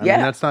 culture. I mean,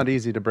 that's not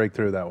easy to break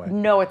through that way.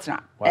 No, it's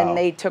not. Wow. And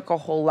they took a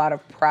whole lot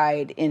of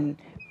pride in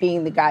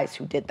being the guys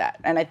who did that.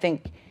 And I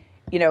think,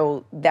 you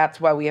know,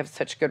 that's why we have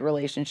such good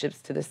relationships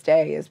to this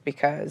day, is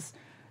because,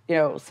 you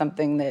know,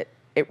 something that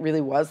it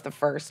really was the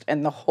first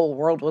and the whole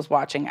world was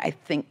watching, I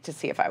think, to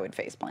see if I would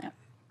faceplant.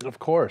 Of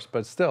course,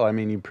 but still, I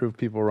mean, you proved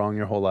people wrong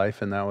your whole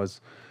life, and that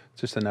was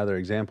just another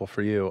example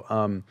for you.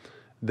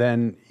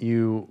 Then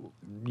you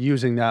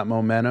using that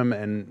momentum,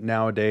 and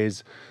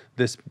nowadays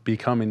this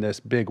becoming this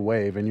big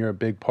wave, and you're a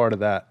big part of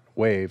that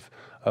wave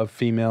of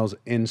females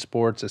in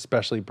sports,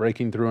 especially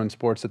breaking through in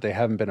sports that they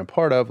haven't been a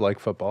part of, like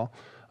football.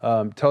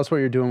 Tell us what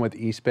you're doing with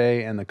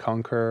Eastbay and the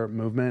ConqHER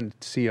movement,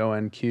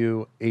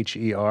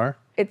 CONQHER.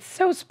 It's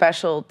so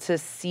special to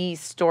see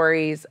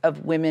stories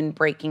of women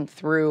breaking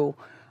through,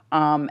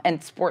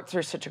 and sports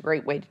are such a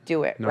great way to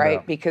do it, No right?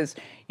 doubt. Because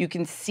you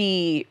can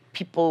see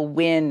people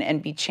win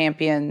and be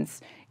champions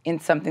in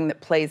something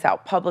that plays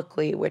out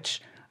publicly,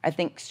 which I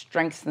think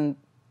strengthens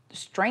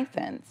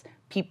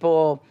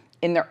people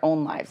in their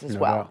own lives as No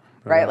well, doubt.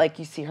 No right? doubt. Like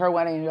you see her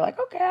winning and you're like,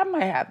 okay, I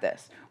might have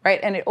this,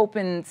 right? And it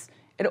opens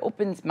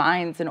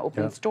minds and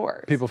opens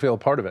doors. People feel a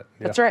part of it.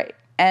 Yeah. That's right.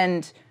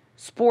 And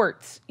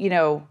sports, you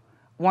know,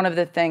 one of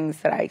the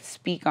things that I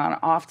speak on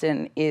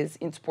often is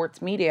in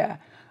sports media,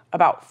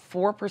 about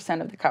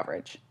 4% of the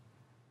coverage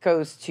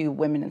goes to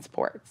women in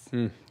sports.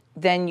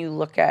 Then you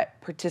look at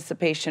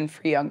participation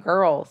for young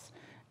girls,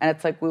 and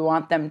it's like we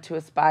want them to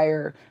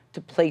aspire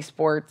to play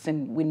sports,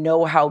 and we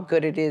know how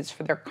good it is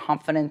for their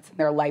confidence and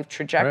their life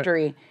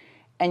trajectory,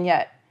 and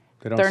yet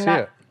They don't see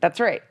it. That's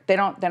right. They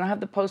don't have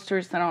the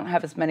posters. They don't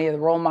have as many of the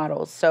role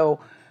models. So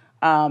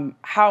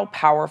how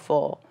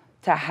powerful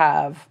to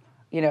have,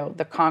 you know,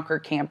 the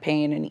ConqHER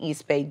campaign and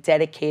Eastbay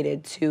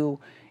dedicated to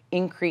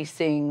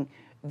increasing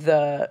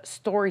the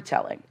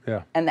storytelling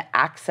and the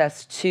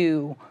access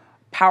to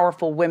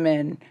powerful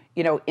women,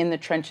 you know, in the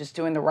trenches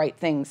doing the right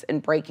things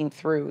and breaking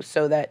through,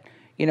 so that,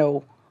 you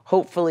know,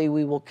 hopefully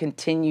we will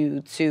continue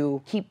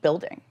to keep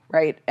building,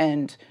 right?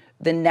 And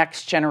the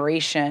next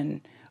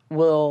generation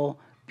will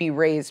be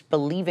raised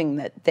believing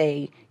that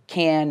they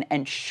can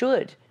and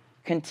should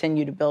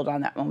continue to build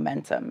on that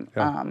momentum.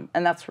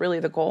 And that's really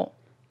the goal.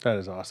 That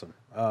is awesome.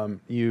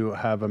 You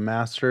have a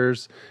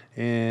master's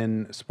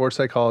in sports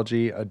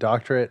psychology, a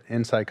doctorate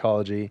in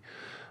psychology.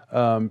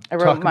 I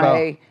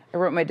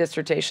wrote my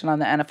dissertation on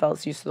the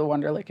NFL's use of the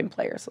Wonderlic in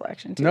player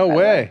selection too. No by the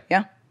way.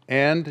 Yeah.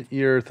 And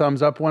your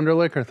thumbs up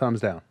Wonderlic or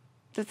thumbs down?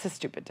 It's a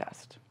stupid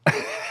test.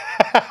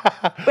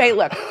 Wait,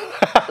 look.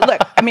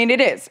 I mean,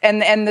 it is.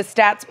 And the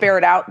stats bear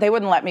it out. They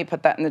wouldn't let me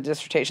put that in the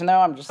dissertation, though.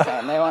 I'm just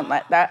saying they won't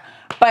let that.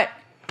 But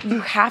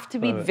you have to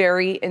be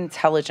very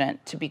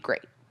intelligent to be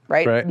great,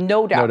 right?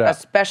 No doubt.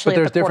 Especially but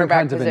there's at the different quarterback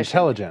kinds of position.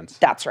 intelligence.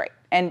 That's right.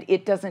 And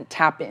it doesn't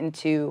tap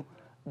into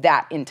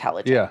that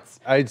intelligence.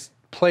 Yeah. I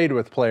played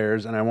with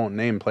players, and I won't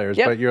name players,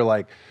 but you're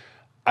like,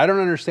 I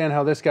don't understand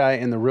how this guy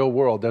in the real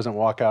world doesn't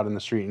walk out in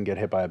the street and get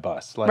hit by a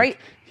bus. Like,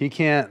 he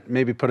can't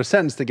maybe put a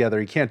sentence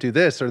together. He can't do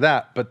this or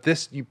that. But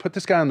this, you put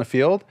this guy on the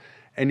field,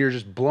 and you're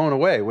just blown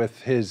away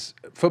with his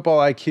football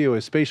IQ,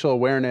 his spatial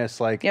awareness,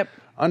 like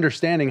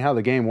understanding how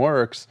the game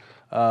works.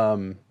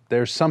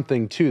 There's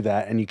something to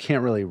that, and you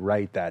can't really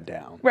write that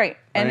down. Right.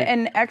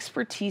 And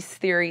expertise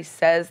theory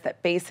says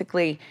that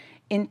basically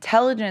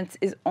intelligence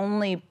is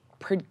only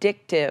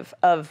predictive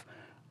of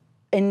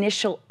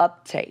initial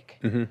uptake,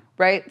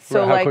 right?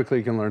 So how quickly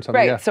you can learn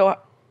something. Right. So,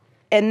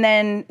 and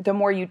then the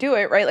more you do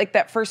it, right? Like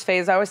that first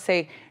phase, I always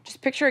say,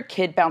 just picture a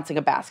kid bouncing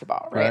a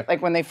basketball, right?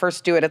 Like when they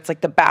first do it, it's like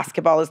the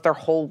basketball is their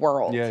whole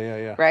world.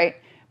 Yeah. Right?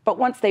 But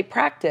once they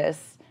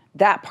practice,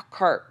 that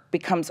part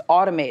becomes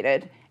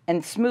automated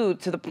and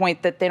smooth to the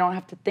point that they don't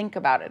have to think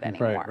about it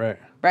anymore.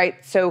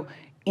 Right? So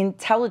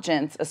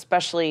intelligence,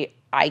 especially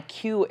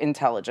IQ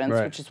intelligence,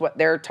 which is what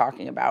they're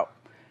talking about,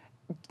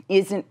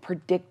 isn't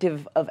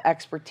predictive of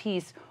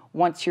expertise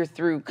once you're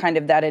through kind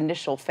of that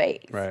initial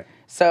phase. Right.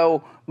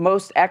 So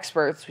most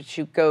experts, which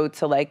you go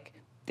to like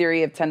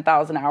theory of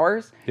 10,000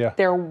 hours,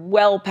 they're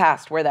well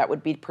past where that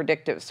would be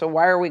predictive. So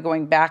why are we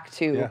going back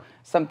to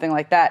something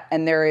like that?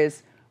 And there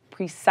is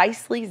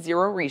precisely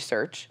zero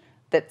research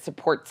that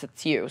supports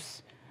its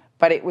use,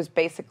 but it was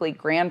basically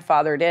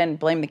grandfathered in,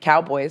 blame the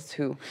Cowboys,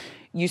 who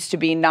used to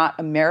be not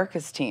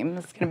America's team.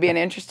 This is going to be an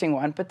interesting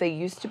one, but they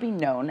used to be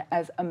known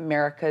as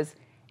America's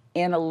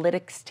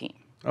analytics team.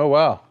 Oh,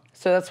 wow.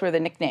 So that's where the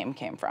nickname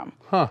came from.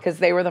 Because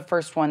they were the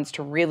first ones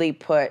to really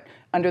put,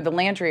 under the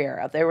Landry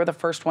era, they were the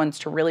first ones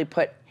to really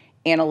put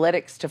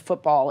analytics to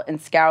football and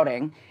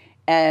scouting.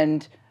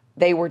 And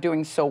they were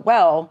doing so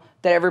well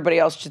that everybody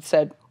else just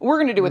said, we're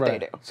going to do what they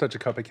do. Such a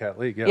copycat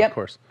league. Yeah, of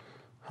course.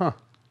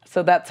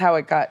 So that's how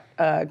it got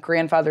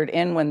grandfathered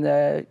in when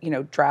the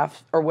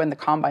draft or when the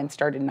combine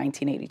started in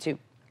 1982.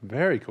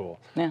 Very cool.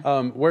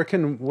 Yeah. Where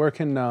can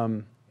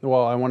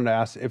well, I wanted to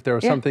ask if there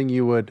was something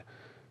you would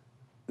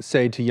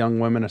say to young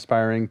women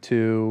aspiring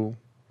to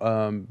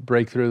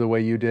break through the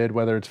way you did,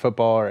 whether it's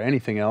football or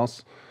anything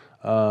else.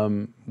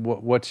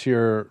 What's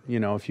your,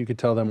 if you could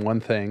tell them one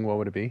thing, what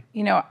would it be?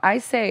 I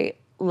say,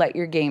 let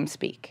your game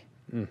speak.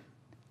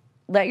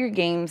 Let your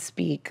game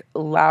speak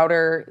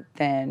louder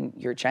than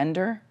your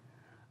gender,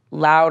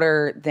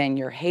 louder than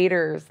your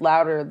haters,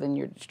 louder than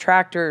your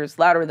detractors,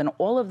 louder than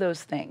all of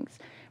those things.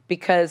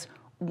 Because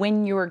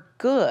when you're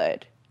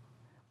good,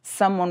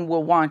 someone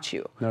will want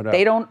you. No doubt.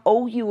 They don't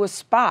owe you a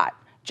spot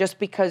just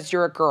because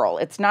you're a girl.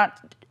 It's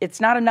not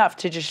enough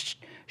to just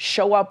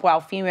show up while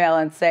female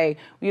and say,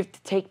 you have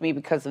to take me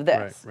because of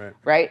this,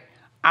 right?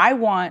 I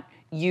want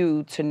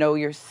you to know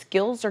your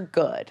skills are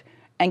good.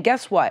 And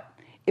guess what?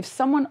 If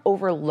someone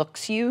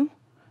overlooks you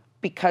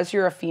because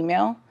you're a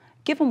female,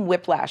 give them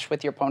whiplash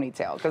with your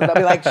ponytail, because they'll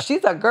be like,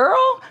 she's a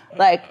girl?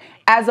 Like,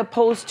 as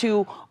opposed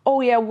to, oh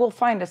yeah, we'll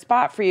find a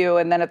spot for you.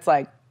 And then it's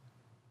like,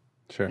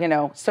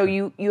 so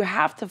you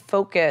have to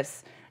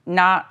focus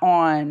not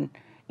on,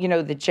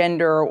 the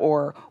gender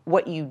or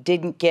what you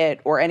didn't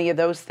get or any of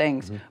those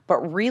things, but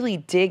really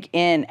dig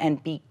in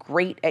and be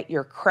great at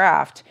your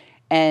craft,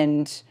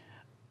 and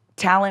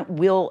talent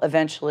will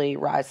eventually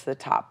rise to the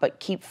top. But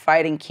keep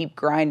fighting, keep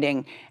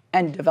grinding,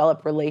 and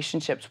develop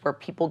relationships where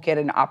people get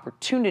an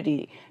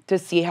opportunity to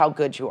see how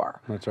good you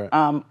are. That's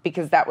right.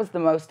 Because that was the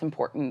most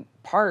important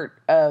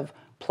part of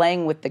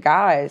playing with the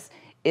guys,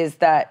 is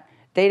that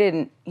they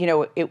didn't,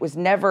 it was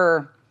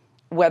never,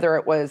 whether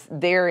it was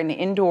there in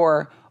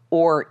indoor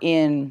or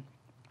in,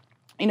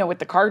 with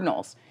the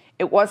Cardinals,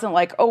 it wasn't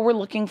like, oh, we're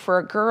looking for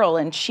a girl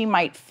and she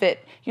might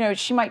fit,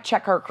 she might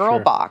check our girl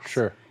box.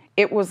 Sure.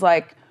 It was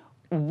like,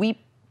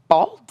 we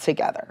balled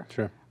together.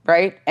 Sure.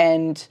 Right?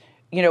 And,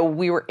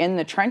 we were in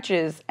the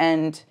trenches,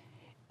 and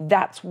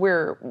that's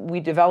where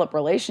we develop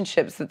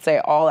relationships that say,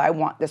 oh, I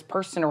want this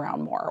person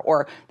around more,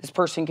 or this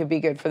person could be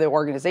good for the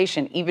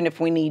organization. Even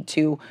if we need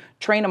to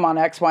train them on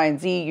X, Y, and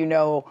Z,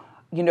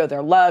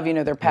 their love,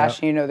 their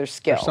passion, their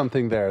skill. There's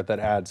something there that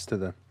adds to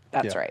the...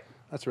 That's right.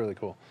 That's really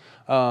cool.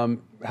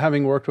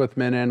 Having worked with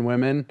men and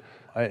women,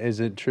 is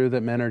it true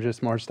that men are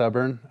just more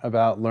stubborn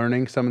about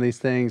learning some of these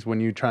things when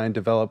you try and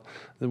develop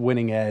the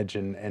winning edge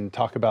and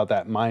talk about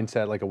that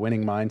mindset, like a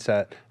winning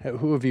mindset?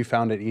 Who have you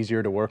found it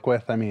easier to work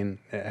with? I mean,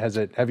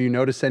 have you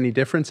noticed any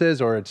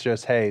differences, or it's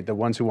just, hey, the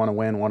ones who want to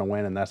win,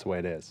 and that's the way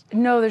it is?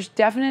 No, there's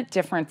definite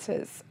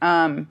differences.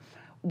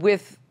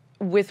 With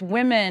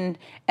women,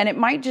 and it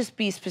might just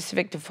be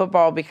specific to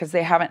football because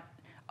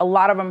a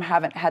lot of them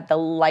haven't had the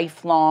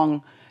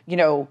lifelong,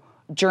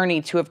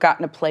 journey to have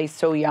gotten to play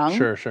so young.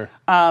 Sure. So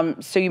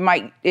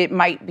it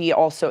might be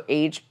also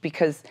age,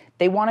 because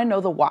they want to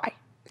know the why.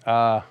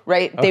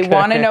 Right? They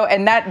want to know,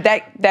 and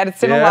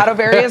that's in a lot of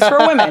areas for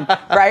women,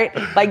 right?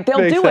 Like,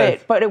 they'll do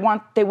it, but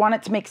they want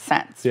it to make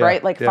sense,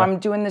 right? Like, if I'm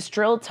doing this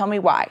drill, tell me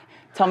why.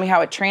 Tell me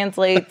how it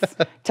translates.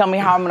 Tell me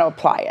how I'm going to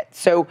apply it.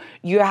 So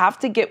you have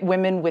to get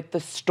women with the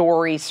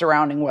story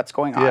surrounding what's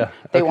going on.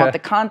 They want the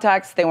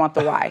context. They want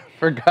the why.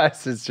 For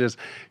guys, it's just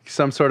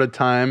some sort of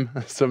time,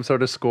 some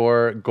sort of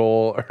score,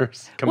 goal, or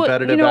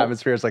competitive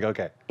atmosphere. It's like,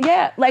 okay.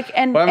 Yeah. Like,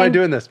 why am I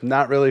doing this?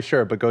 Not really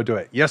sure, but go do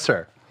it. Yes,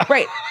 sir.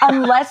 Right.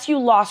 Unless you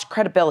lost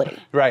credibility.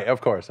 Right.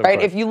 Of course.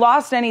 Right. If you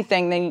lost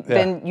anything,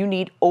 then you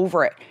need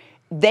over it.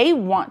 They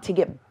want to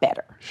get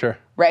better. Sure.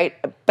 Right?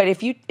 But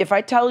if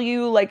I tell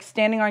you, like,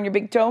 standing on your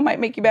big toe might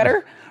make you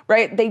better,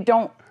 right? They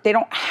don't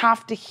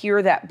have to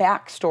hear that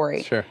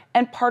backstory. Sure.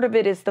 And part of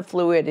it is the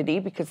fluidity,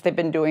 because they've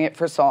been doing it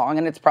for so long,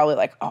 and it's probably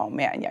like, oh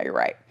man, yeah, you're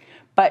right.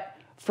 But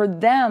for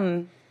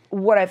them,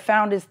 what I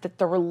found is that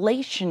the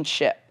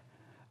relationship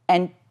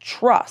and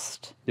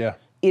trust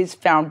is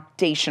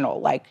foundational.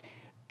 Like,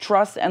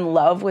 trust and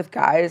love with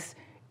guys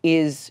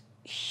is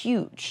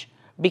huge,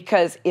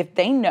 because if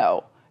they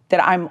know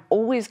that I'm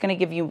always going to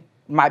give you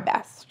my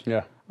best,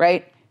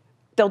 right?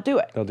 They'll do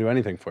it. They'll do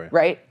anything for you.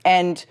 Right?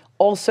 And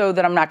also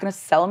that I'm not going to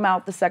sell them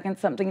out the second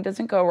something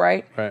doesn't go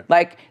right.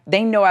 Like,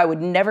 they know I would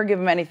never give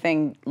them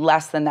anything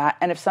less than that.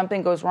 And if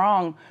something goes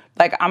wrong,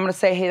 like, I'm going to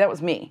say, hey, that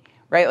was me,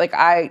 right? Like,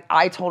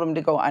 I told him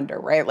to go under,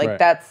 right? Like,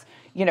 that's,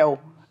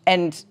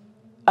 and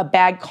a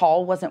bad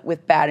call wasn't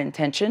with bad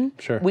intention.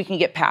 Sure. We can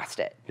get past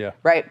it.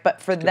 Right?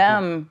 But for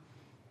them,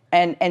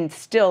 and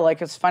still,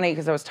 like, it's funny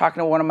because I was talking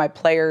to one of my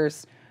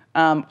players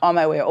on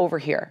my way over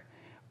here,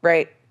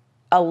 right?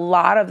 A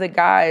lot of the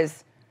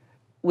guys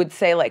would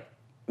say, like,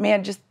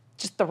 man, just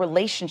the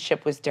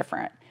relationship was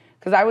different.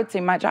 Because I would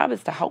say my job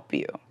is to help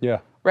you.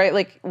 Right?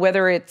 Like,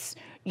 whether it's,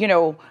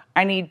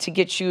 I need to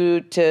get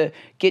you to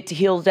get to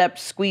heel depth,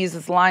 squeeze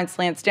as the line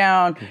slants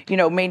down,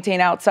 maintain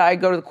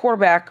outside, go to the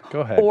quarterback. Go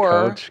ahead,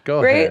 coach.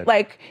 Go ahead.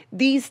 Like,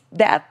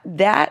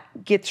 that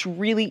gets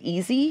really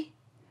easy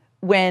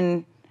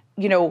when,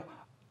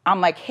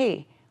 I'm like,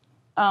 hey,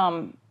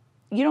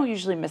 you don't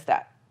usually miss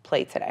that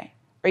play today.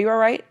 Are you all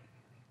right?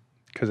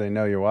 Because they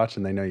know you're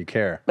watching. They know you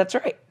care. That's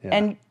right.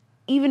 And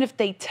even if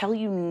they tell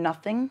you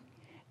nothing,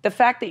 the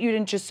fact that you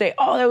didn't just say,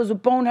 oh, that was a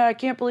bonehead, I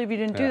can't believe you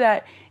didn't do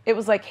that. It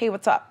was like, hey,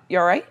 what's up? You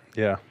all right?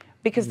 Yeah.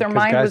 because their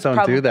mind was guys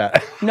don't do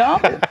that.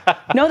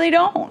 No, they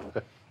don't.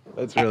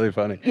 That's really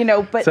funny. You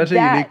know, but such a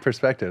unique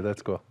perspective.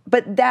 That's cool.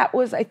 But that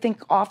was, I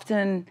think,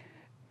 often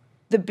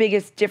the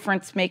biggest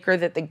difference maker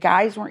that the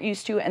guys weren't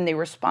used to, and they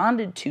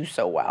responded to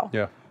so well.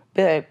 Yeah.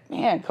 Be like,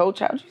 man, coach,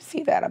 how'd you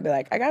see that? I'd be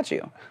like, I got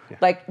you. Yeah.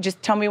 Like,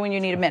 just tell me when you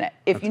need a minute.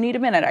 If you need a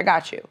minute, I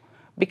got you.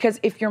 Because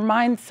if your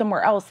mind's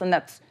somewhere else, and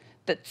that's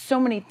so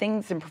many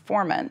things in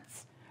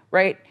performance,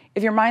 right?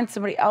 If your mind's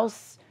somebody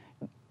else,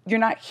 you're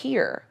not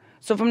here.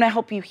 So if I'm going to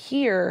help you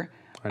here,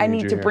 I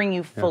need to bring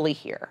you fully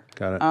here.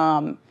 Got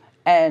it.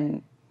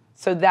 And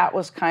so that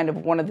was kind of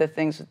one of the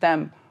things with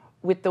them.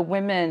 With the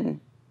women,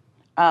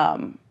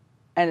 and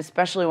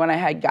especially when I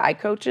had guy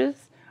coaches,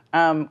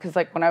 because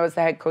like when I was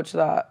the head coach of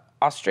the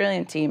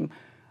Australian team,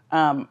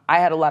 I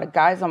had a lot of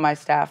guys on my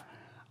staff.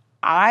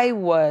 I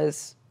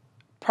was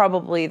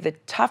probably the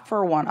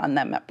tougher one on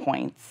them at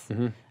points.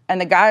 Mm-hmm.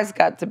 And the guys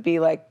got to be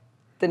like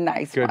the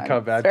nice good ones.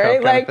 cup, bad right?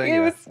 cup Like kind of thing, it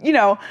was, you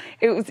know,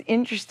 it was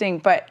interesting,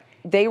 but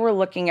they were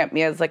looking at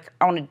me as like,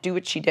 I want to do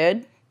what she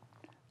did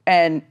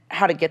and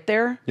how to get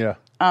there. Yeah.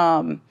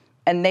 And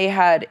they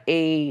had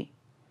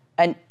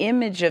an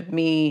image of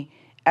me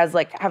as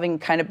like having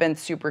kind of been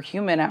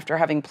superhuman after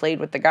having played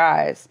with the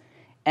guys.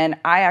 And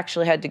I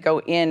actually had to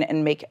go in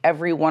and make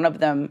every one of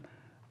them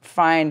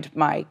find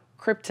my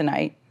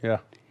kryptonite. Yeah.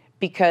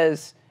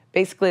 Because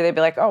basically they'd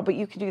be like, oh, but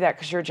you can do that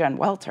because you're Jen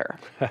Welter.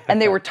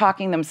 And they were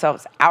talking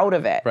themselves out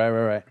of it.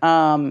 Right.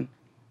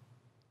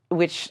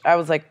 Which I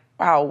was like,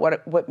 wow,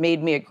 what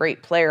made me a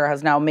great player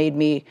has now made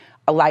me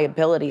a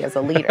liability as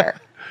a leader.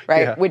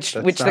 Right? Yeah, which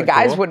the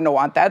guys cool. wouldn't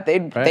want that.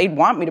 They'd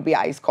want me to be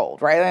ice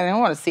cold, right? They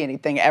don't want to see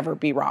anything ever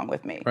be wrong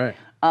with me. Right.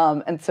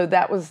 And so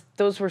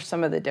those were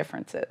some of the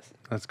differences.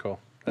 That's cool.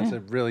 That's a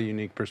really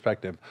unique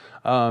perspective.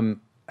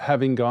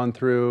 Having gone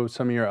through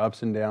some of your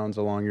ups and downs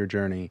along your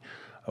journey,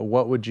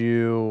 what would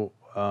you,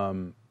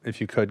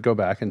 if you could go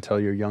back and tell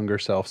your younger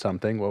self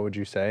something, what would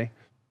you say?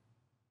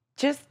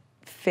 Just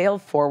fail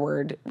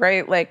forward,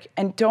 right? Like,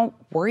 and don't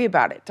worry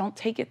about it. Don't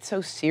take it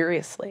so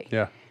seriously.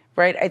 Yeah.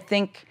 Right? I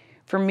think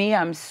for me,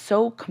 I'm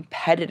so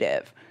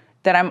competitive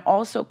that I'm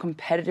also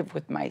competitive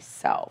with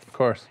myself. Of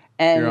course.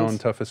 And your own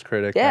toughest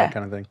critic, that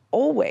kind of thing.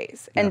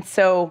 Always. Yeah. And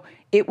so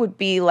it would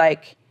be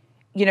like,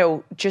 you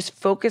know, just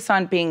focus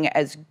on being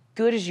as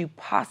good as you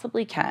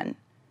possibly can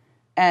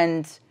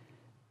and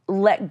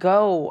let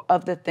go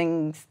of the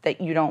things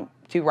that you don't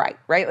do right?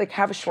 Like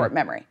have a short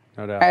memory.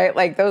 No doubt. Right?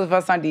 Like those of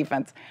us on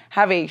defense,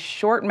 have a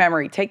short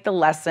memory, take the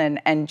lesson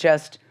and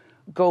just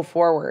go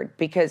forward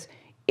because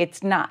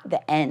it's not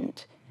the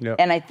end. Yep.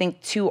 And I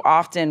think too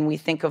often we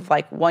think of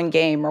like one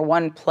game or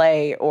one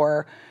play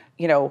or,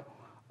 you know,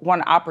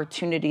 one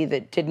opportunity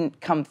that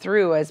didn't come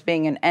through as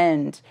being an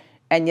end.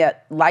 And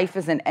yet life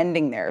isn't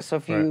ending there. So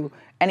if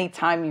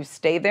anytime you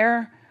stay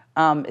there,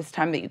 it's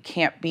time that you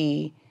can't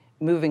be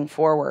moving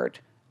forward.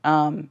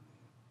 And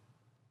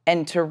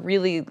to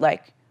really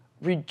like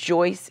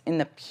rejoice in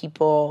the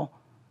people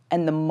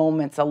and the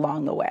moments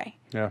along the way,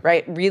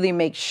 right? Really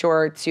make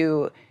sure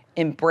to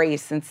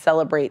embrace and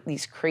celebrate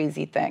these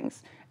crazy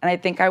things. And I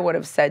think I would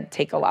have said,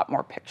 take a lot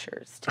more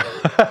pictures. Too.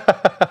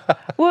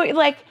 Well,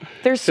 like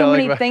there's so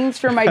many things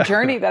from my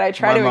journry that I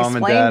try to explain to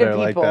people. My mom and dad are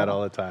like that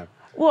all the time.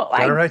 Well, you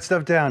gotta write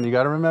stuff down. You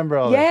gotta remember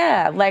all that.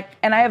 Yeah, like,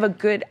 and I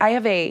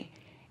have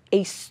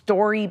a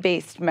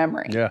story-based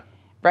memory. Yeah.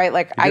 Right?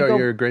 Like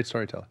you're a great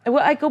storyteller. Well,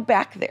 I go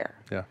back there.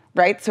 Yeah.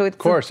 Right? So it's of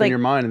course like, in your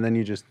mind, and then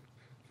you just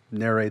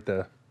narrate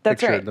the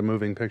That's picture, right. the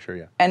moving picture,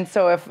 yeah. And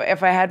so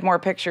if I had more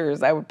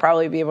pictures, I would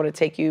probably be able to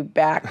take you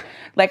back.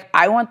 Like,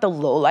 I want the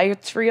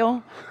lowlights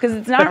reel, because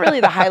it's not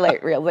really the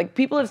highlight reel. Like,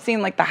 people have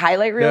seen, like, the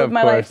highlight reel of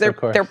my life. They're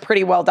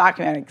pretty well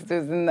documented, because it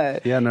was in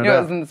the, it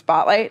was in the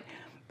spotlight.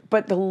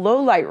 But the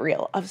lowlight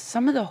reel of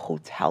some of the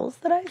hotels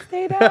that I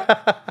stayed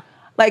at,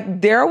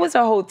 like, there was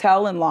a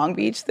hotel in Long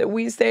Beach that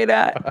we stayed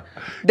at.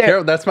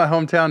 Carol, that's my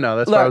hometown now.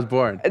 That's where I was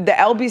born. The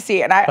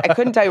LBC, and I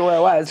couldn't tell you where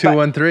it was.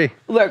 213.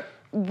 Look,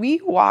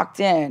 we walked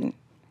in,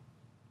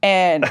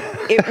 and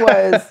it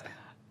was,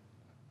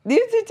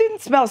 it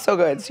didn't smell so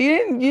good. So you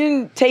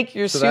didn't take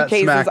your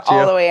suitcases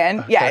all the way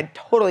in. Yeah, it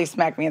totally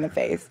smacked me in the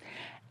face.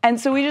 And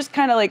so we just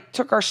kind of like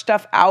took our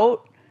stuff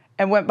out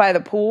and went by the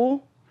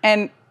pool.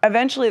 And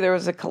eventually there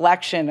was a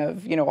collection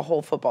of, you know, a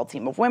whole football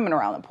team of women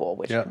around the pool,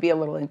 which could be a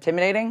little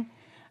intimidating.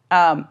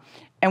 And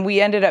we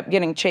ended up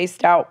getting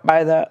chased out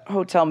by the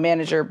hotel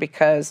manager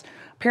because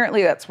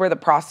apparently that's where the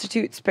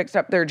prostitutes picked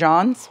up their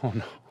johns. Oh,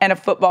 no. And a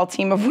football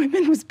team of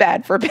women was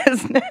bad for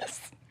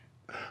business.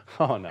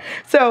 Oh, no.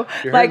 So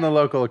you're hurting the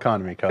local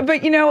economy, Coach.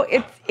 But, you know,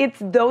 it's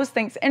those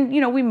things. And, you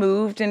know, we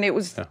moved and it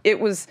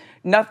was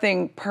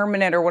nothing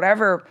permanent or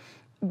whatever.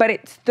 But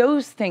it's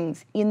those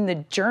things in the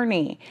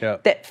journey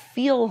that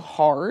feel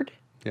hard.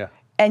 Yeah.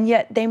 And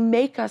yet they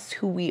make us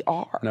who we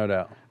are. No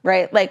doubt.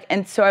 Right? Like,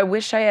 and so I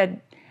wish I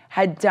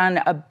had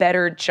done a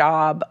better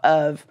job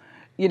of,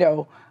 you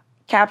know,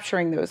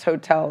 capturing those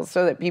hotels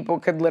so that people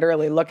could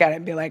literally look at it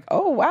and be like,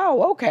 oh,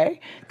 wow, okay.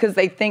 Because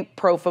they think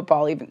pro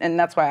football, even, and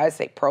that's why I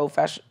say pro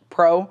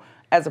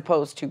as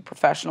opposed to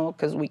professional,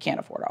 because we can't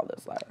afford all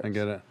those ladders. I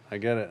get it. I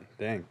get it.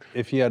 Dang.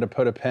 If you had to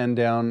put a pen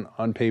down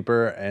on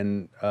paper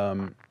and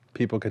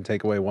people could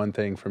take away one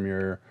thing from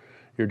your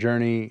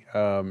journey,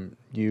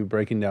 you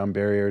breaking down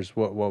barriers,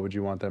 what would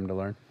you want them to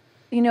learn?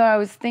 You know, I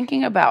was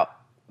thinking about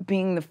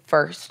being the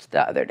first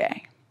the other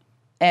day,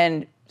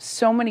 and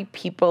so many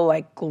people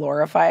like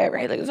glorify it,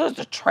 right? Like, this is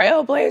a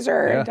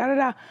trailblazer, da da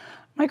da.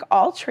 Like,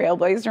 all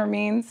trailblazer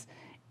means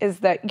is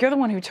that you're the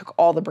one who took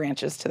all the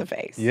branches to the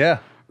face. Yeah.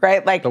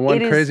 Right? Like, the one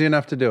crazy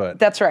enough to do it.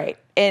 That's right.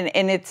 And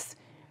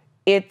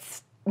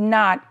it's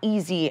not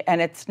easy,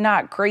 and it's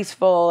not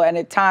graceful, and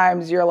at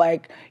times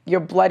you're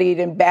bloodied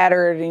and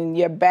battered, and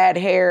you have bad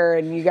hair,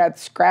 and you got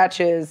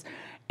scratches,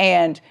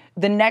 and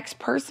the next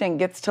person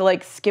gets to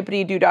like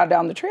skippity doo dah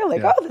down the trail,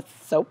 like, oh,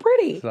 that's so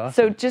pretty. Awesome.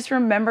 So just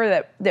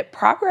remember that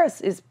progress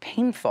is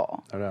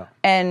painful. I know.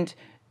 And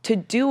to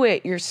do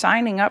it, you're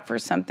signing up for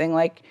something.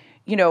 Like,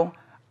 you know,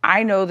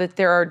 I know that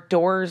there are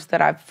doors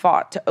that I've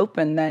fought to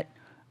open that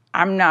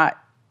I'm not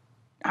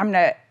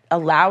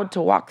allowed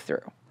to walk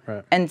through.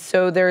 Right. And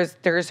so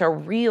there's a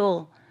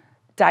real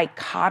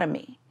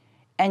dichotomy,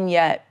 and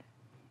yet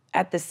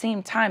at the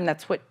same time,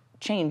 that's what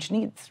change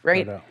needs,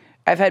 right?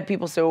 I've had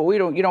people say, well, we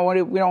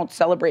don't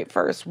celebrate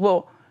first.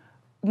 Well,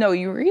 no,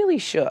 you really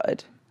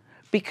should,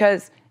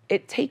 because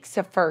it takes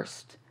a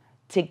first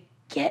to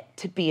get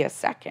to be a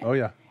second. Oh,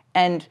 yeah.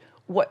 And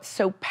what's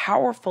so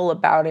powerful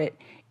about it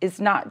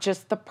is not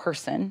just the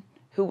person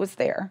who was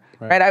there,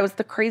 right? I was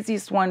the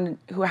craziest one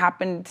who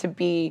happened to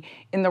be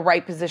in the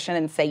right position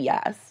and say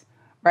yes,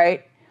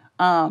 right?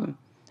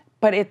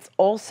 But it's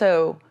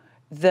also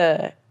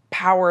the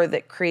power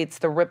that creates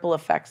the ripple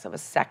effects of a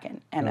second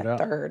and a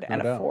third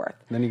and a fourth.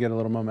 Then you get a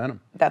little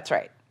momentum. That's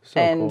right. So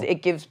and cool.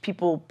 It gives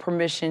people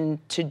permission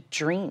to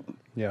dream.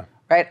 Yeah.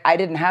 Right? I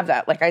didn't have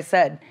that, like I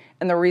said.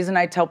 And the reason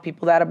I tell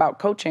people that about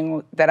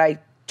coaching, that I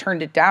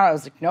turned it down, I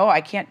was like, no,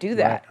 I can't do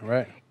that.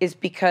 Right. Is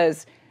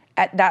because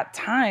at that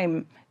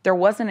time, there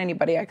wasn't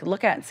anybody I could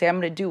look at and say,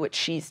 I'm going to do what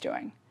she's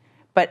doing.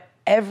 But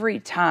every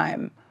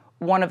time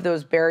one of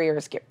those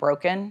barriers get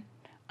broken,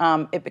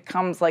 it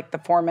becomes like the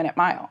 4-minute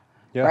mile.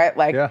 Yeah. Right?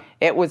 Like,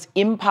 it was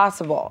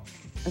impossible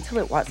until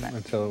it wasn't.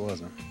 Until it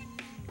wasn't.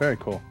 Very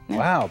cool. Yeah.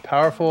 Wow.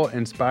 Powerful,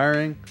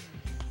 inspiring.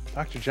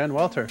 Dr. Jen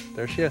Welter.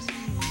 There she is.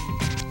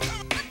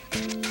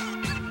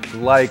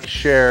 Like,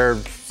 share,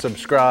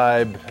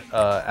 subscribe,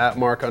 at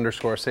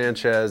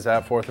Mark_Sanchez,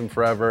 at Fourth and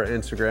Forever,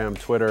 Instagram,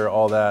 Twitter,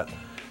 all that.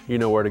 You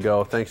know where to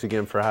go. Thanks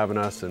again for having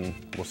us, and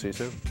we'll see you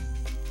soon.